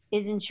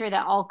is ensure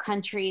that all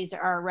countries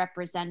are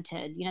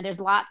represented.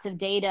 There's lots of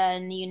data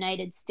in the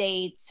United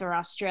States or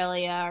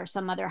Australia or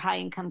some other high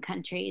income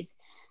countries,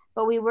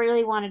 but we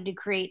really wanted to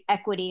create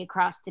equity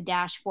across the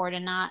dashboard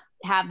and not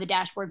have the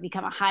dashboard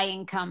become a high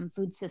income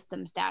food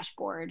systems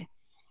dashboard.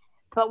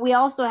 But we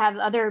also have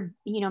other,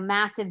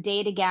 massive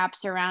data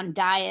gaps around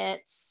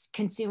diets,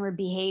 consumer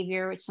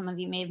behavior, which some of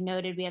you may have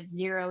noted, we have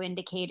 0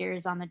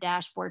 indicators on the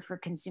dashboard for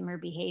consumer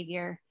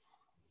behavior.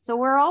 So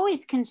we're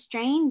always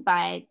constrained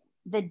by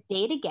the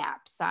data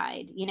gap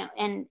side,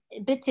 and a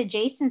bit to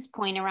Jayson's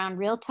point around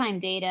real-time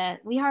data,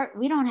 we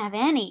don't have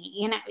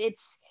any,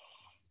 it's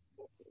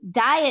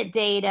diet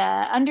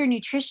data,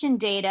 undernutrition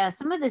data.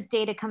 Some of this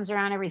data comes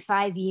around every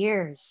 5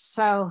 years.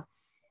 So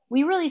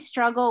we really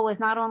struggle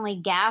with not only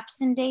gaps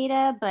in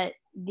data, but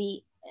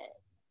the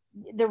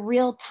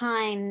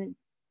real-time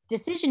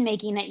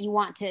decision-making that you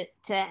want to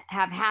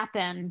have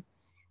happen,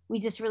 we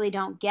just really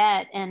don't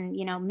get. And,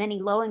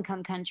 many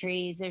low-income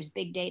countries, there's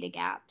big data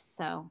gaps.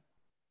 So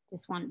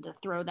just wanted to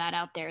throw that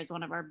out there as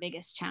one of our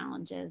biggest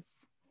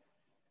challenges.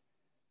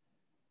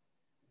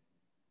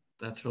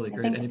 That's really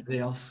great. Anybody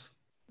else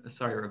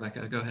Sorry,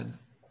 Rebecca, go ahead.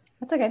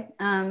 That's okay.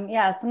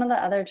 Yeah, some of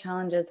the other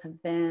challenges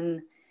have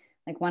been,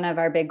 like, one of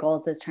our big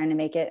goals is trying to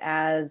make it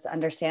as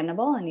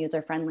understandable and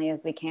user-friendly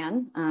as we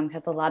can,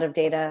 because a lot of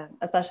data,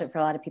 especially for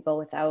a lot of people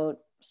without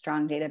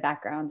strong data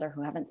backgrounds or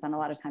who haven't spent a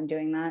lot of time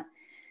doing that,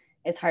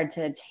 it's hard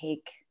to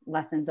take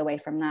lessons away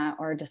from that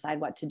or decide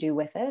what to do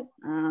with it.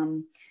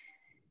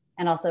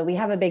 And also we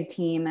have a big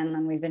team, and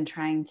then we've been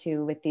trying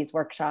to, with these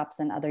workshops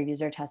and other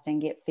user testing,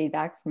 get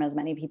feedback from as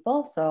many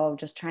people. So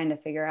just trying to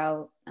figure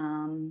out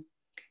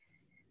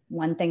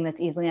one thing that's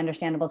easily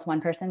understandable to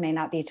one person may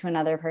not be to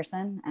another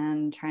person,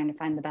 and trying to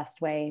find the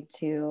best way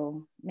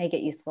to make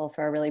it useful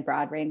for a really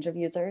broad range of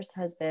users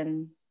has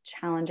been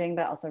challenging,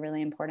 but also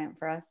really important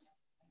for us.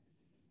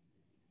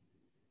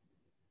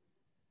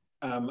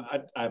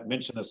 I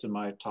mentioned this in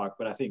my talk,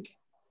 but I think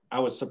I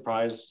was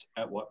surprised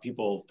at what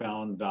people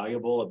found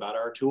valuable about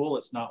our tool.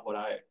 It's not what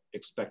I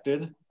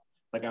expected.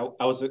 Like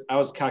I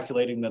was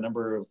calculating the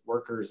number of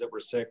workers that were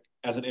sick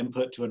as an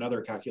input to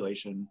another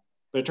calculation,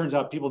 but it turns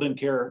out people didn't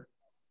care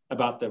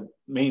about the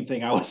main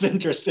thing I was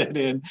interested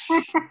in.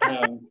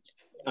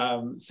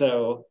 But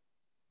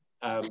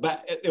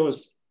it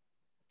was,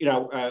 you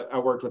know, I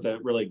worked with a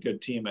really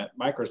good team at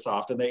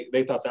Microsoft, and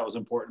they thought that was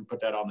important,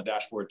 put that on the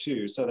dashboard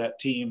too. So that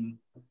team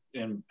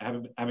and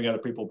having other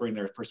people bring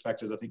their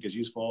perspectives, I think, is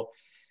useful.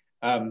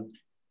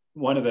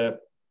 One of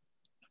the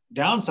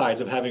downsides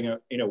of having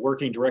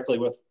working directly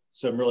with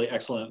some really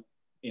excellent,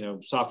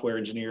 software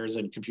engineers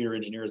and computer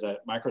engineers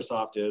at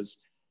Microsoft is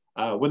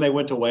when they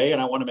went away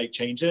and I want to make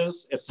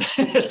changes,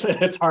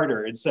 it's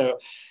harder. And so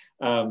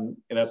and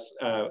that's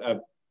I've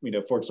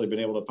fortunately been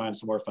able to find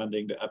some more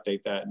funding to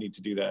update that. Need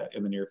to do that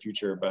in the near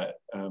future, but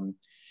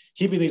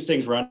keeping these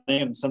things running.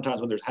 And sometimes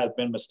when there has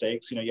been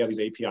mistakes, you have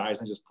these APIs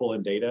and just pull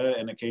in data,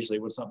 and occasionally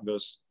when something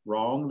goes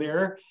wrong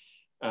there,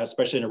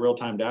 especially in a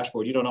real-time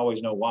dashboard, you don't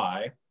always know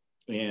why,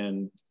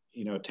 and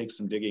it takes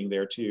some digging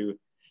there too.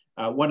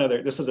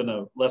 This isn't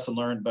a lesson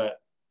learned,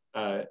 but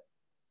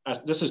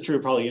this is true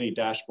of probably any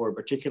dashboard,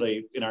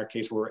 particularly in our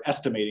case where we're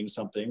estimating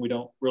something. We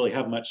don't really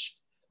have much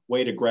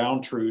way to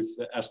ground truth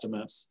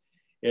estimates.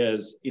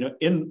 Is,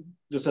 in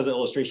just as an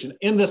illustration,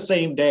 in the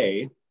same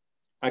day,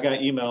 I got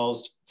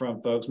emails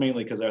from folks,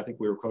 mainly because I think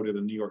we were quoted in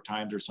the New York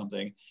Times or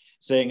something,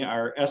 saying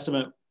our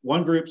estimate,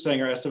 one group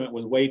saying our estimate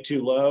was way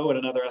too low, and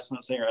another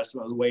estimate saying our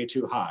estimate was way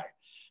too high.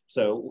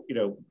 So,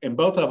 and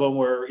both of them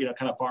were,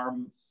 kind of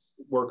farm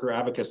worker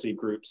advocacy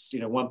groups.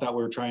 One thought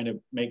we were trying to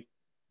make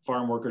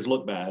farm workers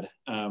look bad,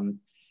 and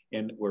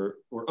we're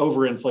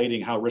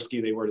overinflating how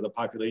risky they were to the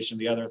population.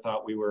 The other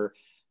thought we were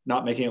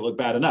not making it look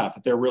bad enough,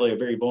 that they're really a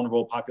very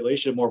vulnerable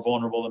population, more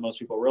vulnerable than most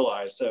people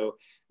realize. So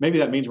maybe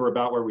that means we're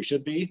about where we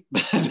should be.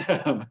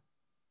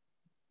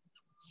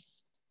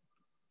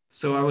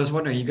 So I was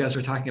wondering, you guys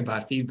were talking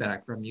about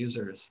feedback from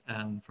users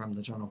and from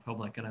the general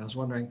public, and I was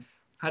wondering,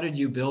 how did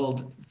you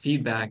build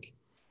feedback,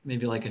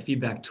 maybe like a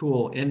feedback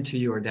tool, into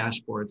your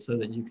dashboard so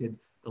that you could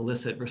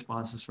elicit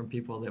responses from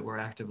people that were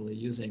actively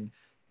using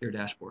your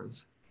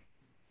dashboards?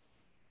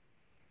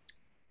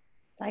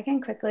 So I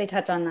can quickly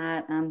touch on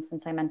that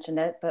since I mentioned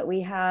it, but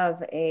we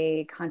have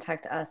a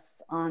contact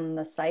us on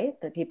the site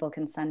that people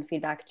can send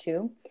feedback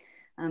to.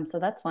 So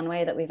that's one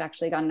way that we've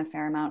actually gotten a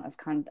fair amount of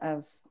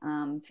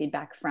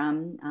feedback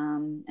from,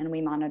 and we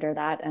monitor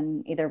that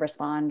and either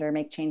respond or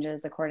make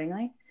changes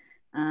accordingly.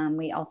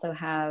 We also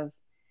have,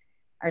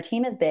 our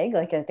team is big.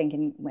 Like I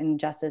think when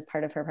Jess is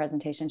part of her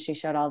presentation, she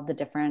showed all the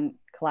different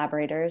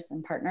collaborators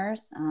and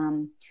partners.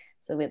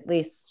 So at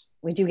least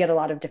we do get a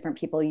lot of different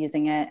people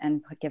using it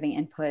and giving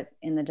input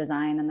in the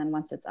design. And then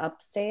once it's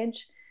up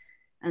stage,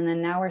 and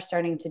then now we're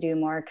starting to do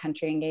more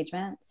country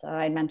engagement. So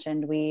I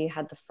mentioned we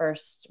had the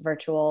first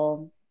part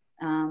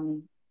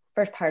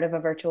of a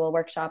virtual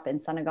workshop in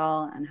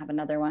Senegal, and have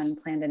another one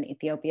planned in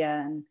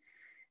Ethiopia, and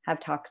have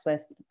talks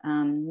with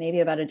maybe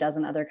about a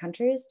dozen other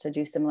countries to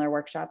do similar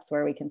workshops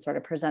where we can sort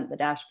of present the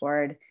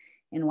dashboard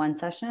in one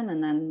session,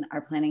 and then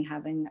are planning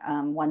having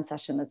one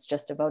session that's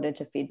just devoted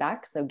to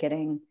feedback. So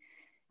getting,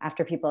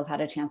 after people have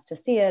had a chance to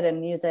see it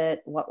and use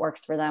it, what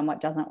works for them,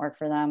 what doesn't work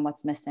for them,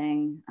 what's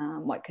missing,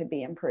 what could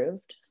be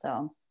improved.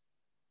 So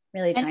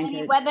really trying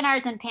to.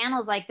 Webinars and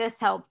panels like this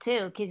help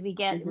too, because we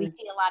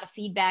see a lot of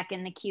feedback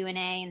in the Q&A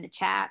and the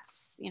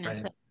chats, Right.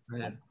 So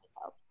right. that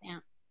helps, yeah.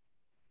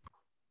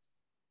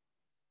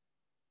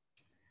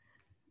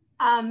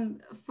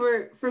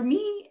 For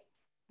me,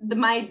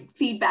 my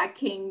feedback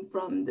came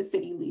from the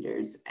city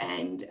leaders,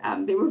 and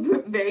they were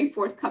very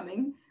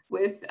forthcoming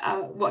with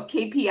what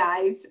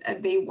KPIs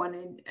they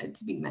wanted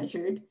to be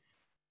measured.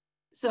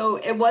 So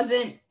it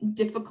wasn't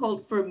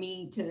difficult for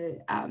me to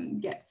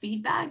get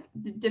feedback.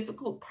 The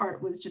difficult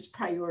part was just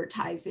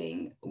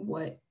prioritizing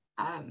what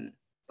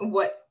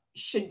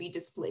should be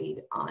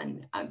displayed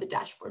on the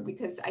dashboard,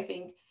 because I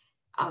think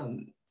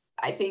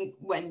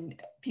when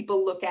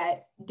people look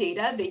at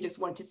data, they just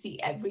want to see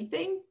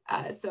everything.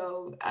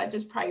 So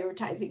just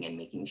prioritizing and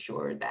making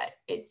sure that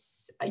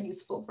it's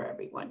useful for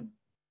everyone.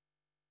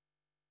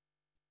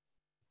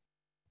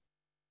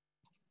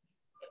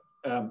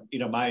 you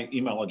know, my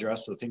email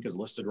address, I think, is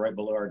listed right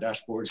below our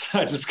dashboard. So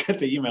I just get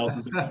the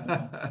emails.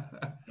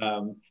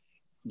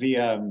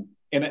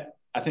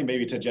 I think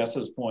maybe to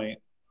Jess's point,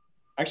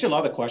 actually a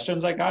lot of the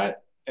questions I got,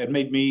 it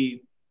made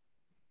me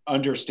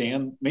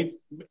understand, made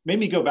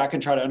me go back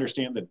and try to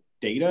understand the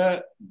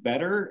data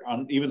better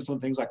on even some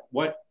things like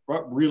what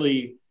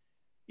really,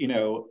 you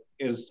know,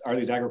 are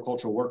these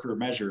agricultural worker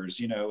measures,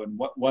 you know, and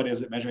what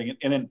is it measuring?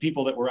 And then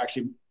people that were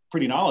actually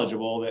pretty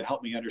knowledgeable that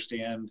helped me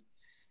understand,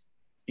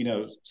 you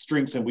know,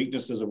 strengths and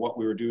weaknesses of what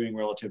we were doing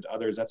relative to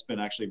others. That's been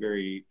actually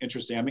very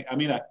interesting.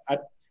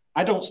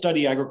 I don't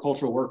study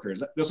agricultural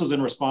workers. This was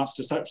in response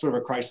to sort of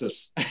a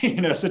crisis, you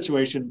know,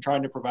 situation,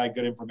 trying to provide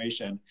good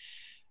information.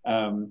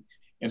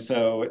 And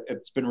so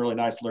it's been really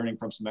nice learning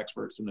from some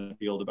experts in the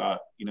field about,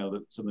 you know,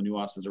 some of the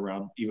nuances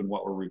around even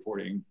what we're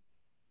reporting.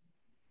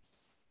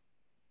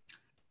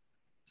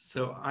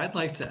 So I'd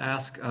like to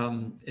ask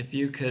if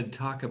you could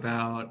talk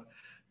about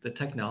the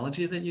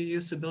technology that you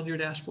use to build your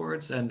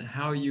dashboards and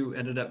how you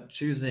ended up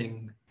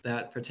choosing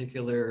that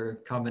particular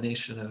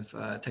combination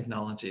of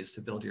technologies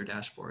to build your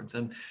dashboards.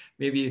 And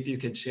maybe if you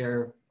could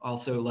share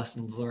also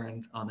lessons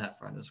learned on that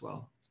front as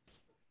well.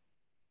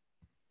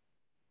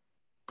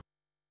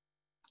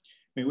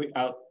 I mean,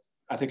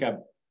 I think I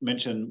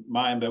mentioned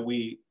mine, but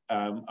we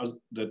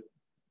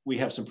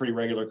have some pretty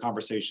regular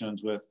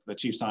conversations with the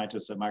chief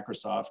scientist at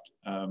Microsoft,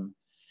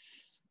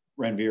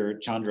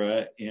 Ranveer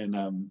Chandra,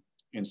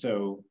 and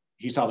so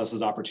he saw this as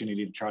an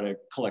opportunity to try to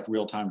collect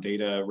real-time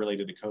data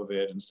related to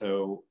COVID. And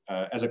so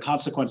as a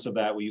consequence of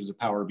that, we use a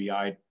Power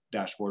BI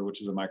dashboard,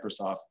 which is a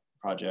Microsoft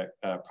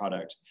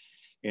product.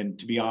 And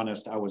to be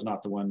honest, I was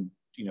not the one,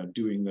 you know,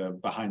 doing the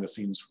behind the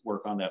scenes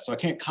work on that. So I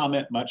can't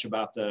comment much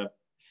about the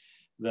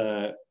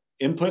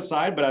input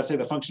side, but I'd say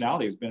the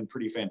functionality has been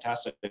pretty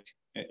fantastic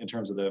in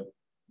terms of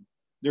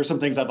there's some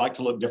things I'd like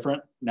to look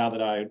different now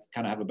that I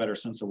kind of have a better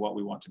sense of what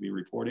we want to be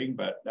reporting,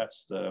 but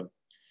that's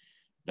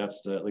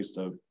at least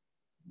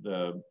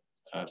the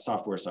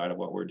software side of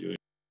what we're doing.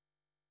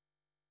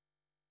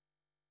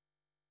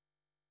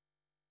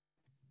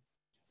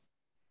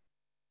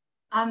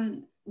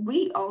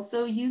 We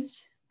also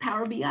used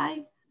Power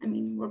BI. I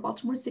mean, we're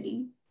Baltimore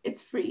City,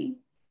 it's free.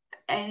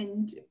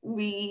 And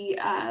we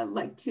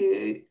like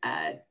to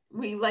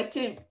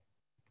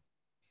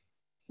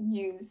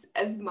use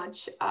as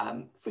much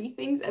free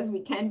things as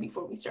we can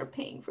before we start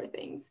paying for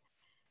things.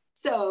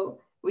 So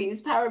we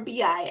use Power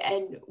BI,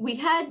 and we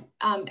had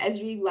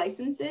Esri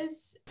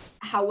licenses.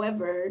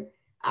 However,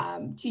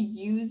 to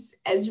use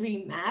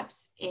Esri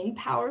maps in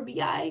Power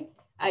BI,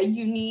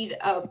 you need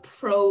a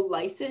pro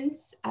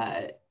license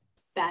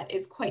that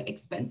is quite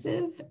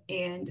expensive,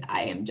 and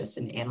I am just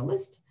an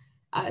analyst.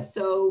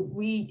 So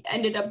we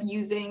ended up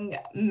using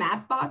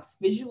Mapbox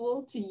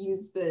Visual to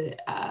use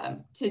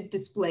to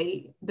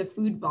display the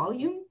food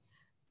volume.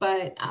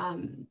 But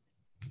on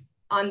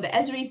the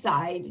Esri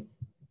side,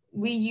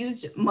 we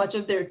used much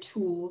of their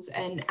tools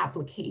and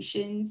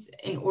applications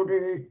in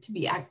order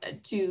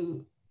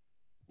to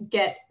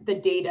get the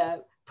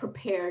data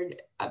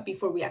prepared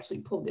before we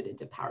actually pulled it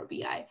into Power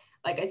BI.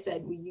 Like I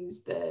said, we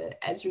used the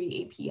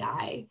Esri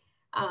API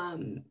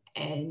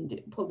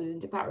and pulled it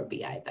into Power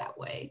BI that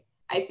way.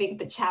 I think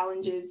the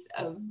challenges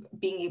of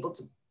being able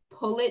to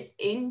pull it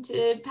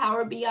into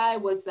Power BI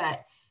was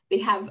that they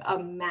have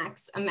a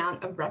max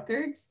amount of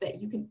records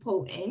that you can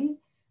pull in.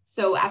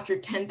 So after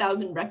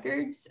 10,000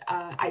 records,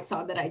 I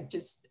saw that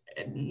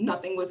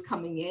nothing was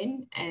coming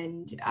in,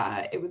 and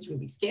it was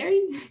really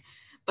scary.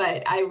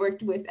 But I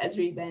worked with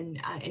Esri then,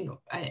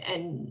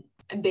 and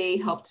they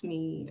helped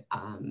me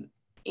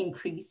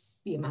increase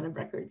the amount of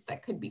records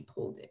that could be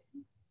pulled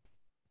in.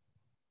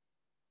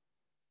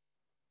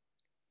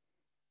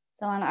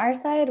 So on our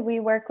side, we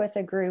work with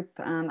a group,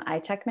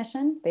 iTech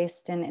Mission,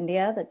 based in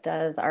India, that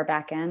does our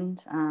back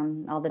end,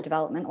 all the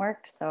development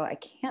work. So I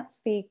can't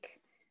speak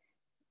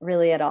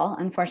really at all,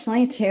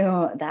 unfortunately,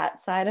 to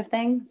that side of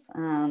things.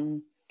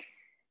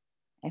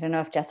 I don't know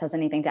if Jess has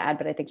anything to add,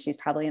 but I think she's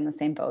probably in the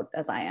same boat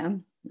as I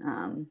am.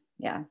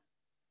 Yeah.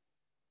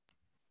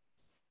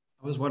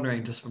 I was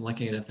wondering, just from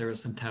looking at it, if there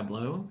was some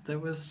Tableau that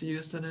was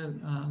used in it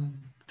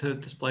to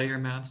display your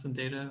maps and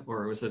data,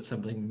 or was it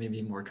something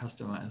maybe more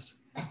customized?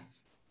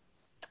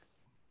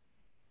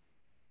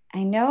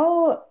 I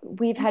know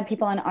we've had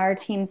people on our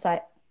team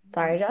side.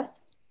 Sorry,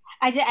 Jess?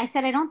 I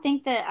said, I don't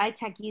think that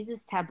iTech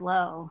uses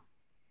Tableau.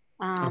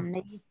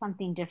 They use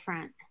something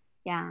different.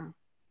 Yeah.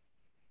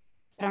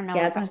 I don't know.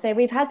 Yeah, I was going to say,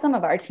 we've had some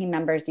of our team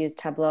members use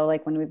Tableau,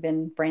 like when we've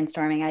been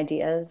brainstorming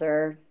ideas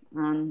or,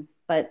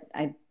 but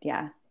I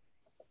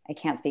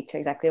can't speak to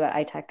exactly what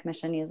iTech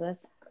Mission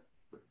uses.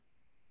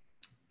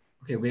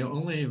 Okay, we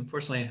only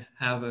unfortunately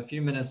have a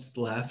few minutes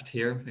left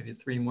here, maybe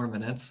 3 more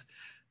minutes.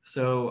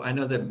 So I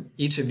know that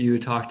each of you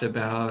talked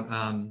about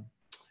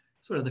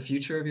sort of the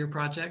future of your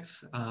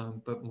projects,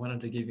 but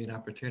wanted to give you an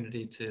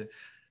opportunity to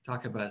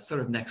talk about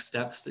sort of next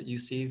steps that you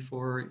see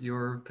for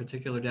your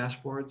particular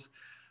dashboards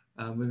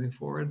moving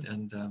forward.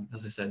 And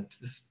as I said,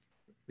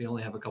 we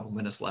only have a couple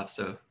minutes left,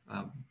 so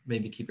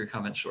maybe keep your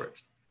comments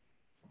short.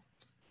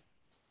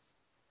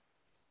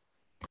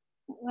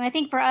 I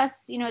think for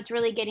us, you know, it's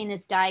really getting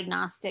this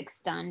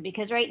diagnostics done,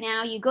 because right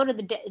now you go to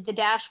the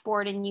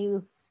dashboard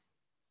and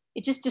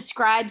it just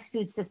describes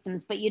food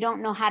systems, but you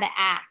don't know how to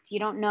act. You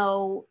don't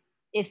know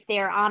if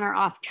they're on or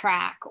off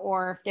track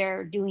or if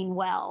they're doing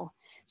well.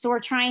 So we're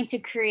trying to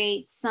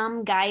create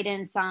some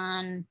guidance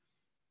on,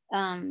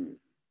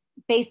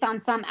 based on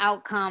some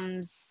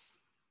outcomes,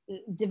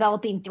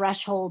 developing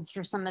thresholds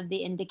for some of the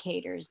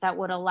indicators that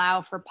would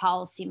allow for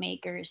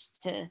policymakers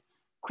to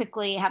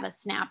quickly have a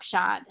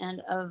snapshot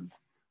of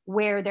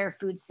where their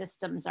food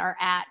systems are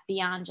at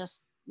beyond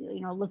just,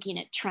 you know, looking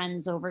at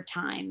trends over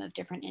time of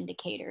different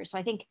indicators. So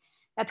I think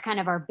that's kind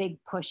of our big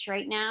push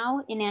right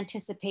now in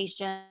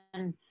anticipation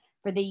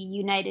for the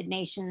United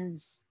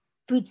Nations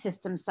Food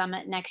System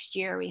Summit next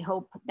year. We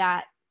hope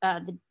that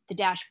the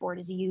dashboard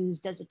is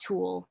used as a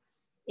tool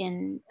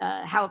in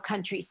how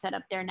countries set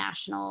up their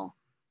national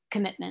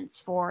commitments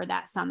for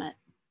that summit.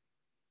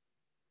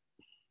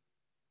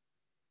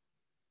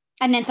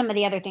 And then some of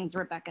the other things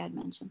Rebecca had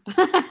mentioned.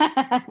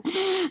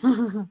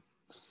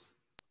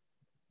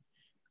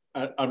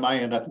 On my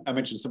end, I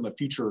mentioned some of the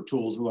future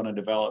tools we want to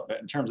develop, but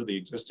in terms of the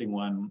existing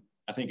one,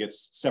 I think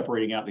it's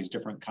separating out these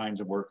different kinds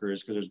of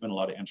workers, because there's been a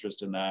lot of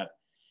interest in that.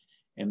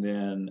 And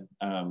then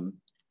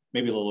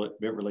maybe a little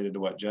bit related to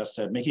what Jess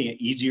said, making it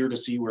easier to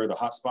see where the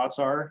hotspots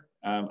are,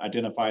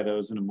 identify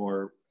those in a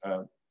more,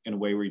 in a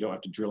way where you don't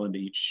have to drill into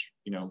each,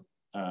 you know,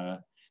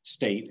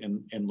 state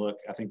and look.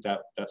 I think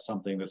that's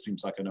something that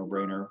seems like a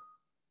no-brainer.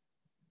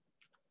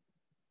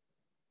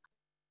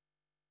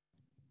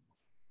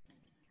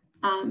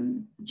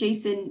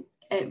 Jayson,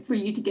 for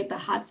you to get the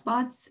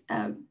hotspots,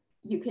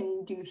 you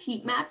can do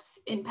heat maps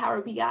in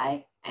Power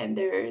BI, and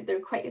they're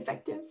quite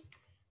effective.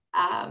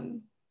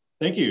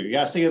 Thank you.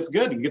 Yeah, see, it's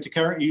good. You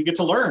get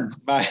to learn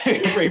by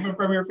even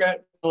from your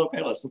fellow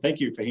panelists. So thank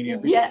you,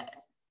 Pahini. Yeah,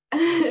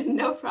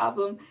 no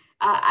problem.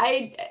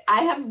 I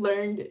have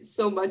learned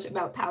so much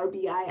about Power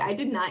BI. I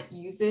did not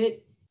use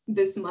it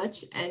this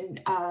much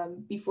and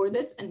before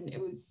this, and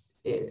it was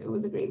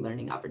a great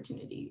learning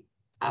opportunity.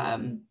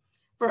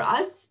 For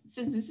us,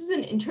 since this is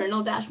an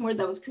internal dashboard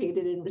that was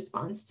created in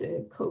response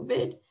to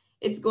COVID,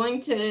 it's going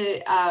to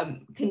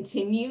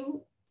continue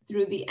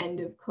through the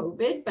end of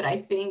COVID. But I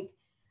think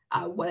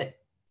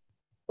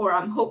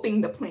I'm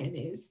hoping the plan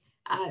is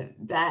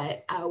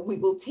that we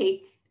will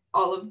take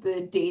all of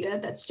the data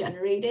that's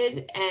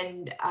generated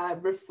and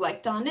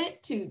reflect on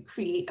it to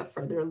create a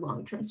further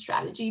long-term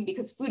strategy,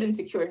 because food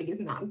insecurity is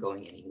not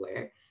going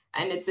anywhere.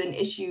 And it's an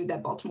issue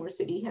that Baltimore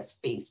City has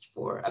faced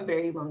for a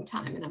very long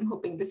time. And I'm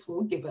hoping this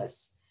will give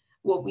us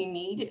what we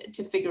need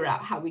to figure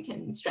out how we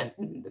can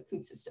strengthen the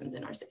food systems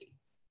in our city.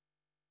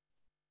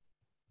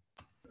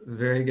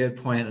 Very good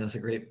point. And it's a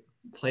great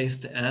place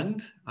to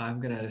end.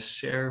 I'm going to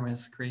share my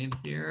screen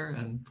here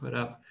and put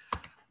up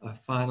a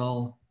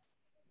final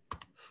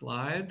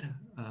slide.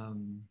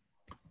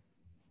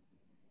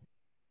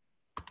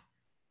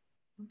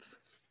 Oops.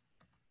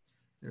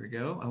 There we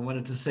go. I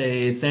wanted to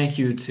say thank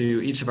you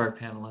to each of our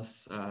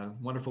panelists.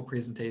 Wonderful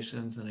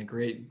presentations and a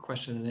great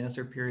question and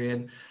answer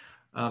period.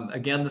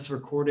 Again, this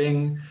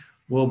recording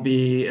will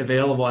be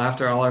available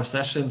after all our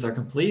sessions are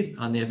complete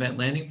on the event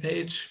landing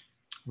page.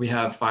 We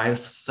have 5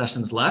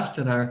 sessions left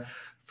in our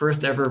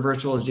first ever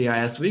virtual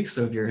GIS week.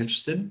 So if you're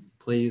interested,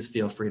 please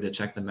feel free to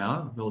check them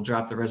out. We'll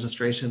drop the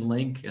registration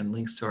link and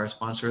links to our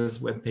sponsors'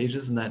 web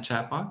pages in that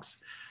chat box.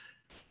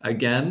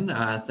 Again,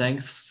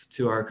 thanks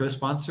to our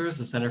co-sponsors,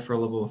 the Center for a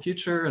Livable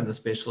Future and the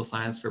Spatial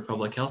Science for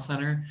Public Health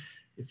Center.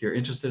 If you're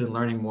interested in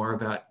learning more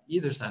about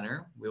either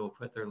center, we will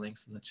put their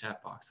links in the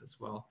chat box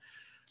as well.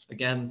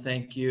 Again,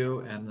 thank you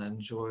and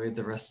enjoy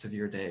the rest of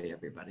your day,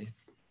 everybody.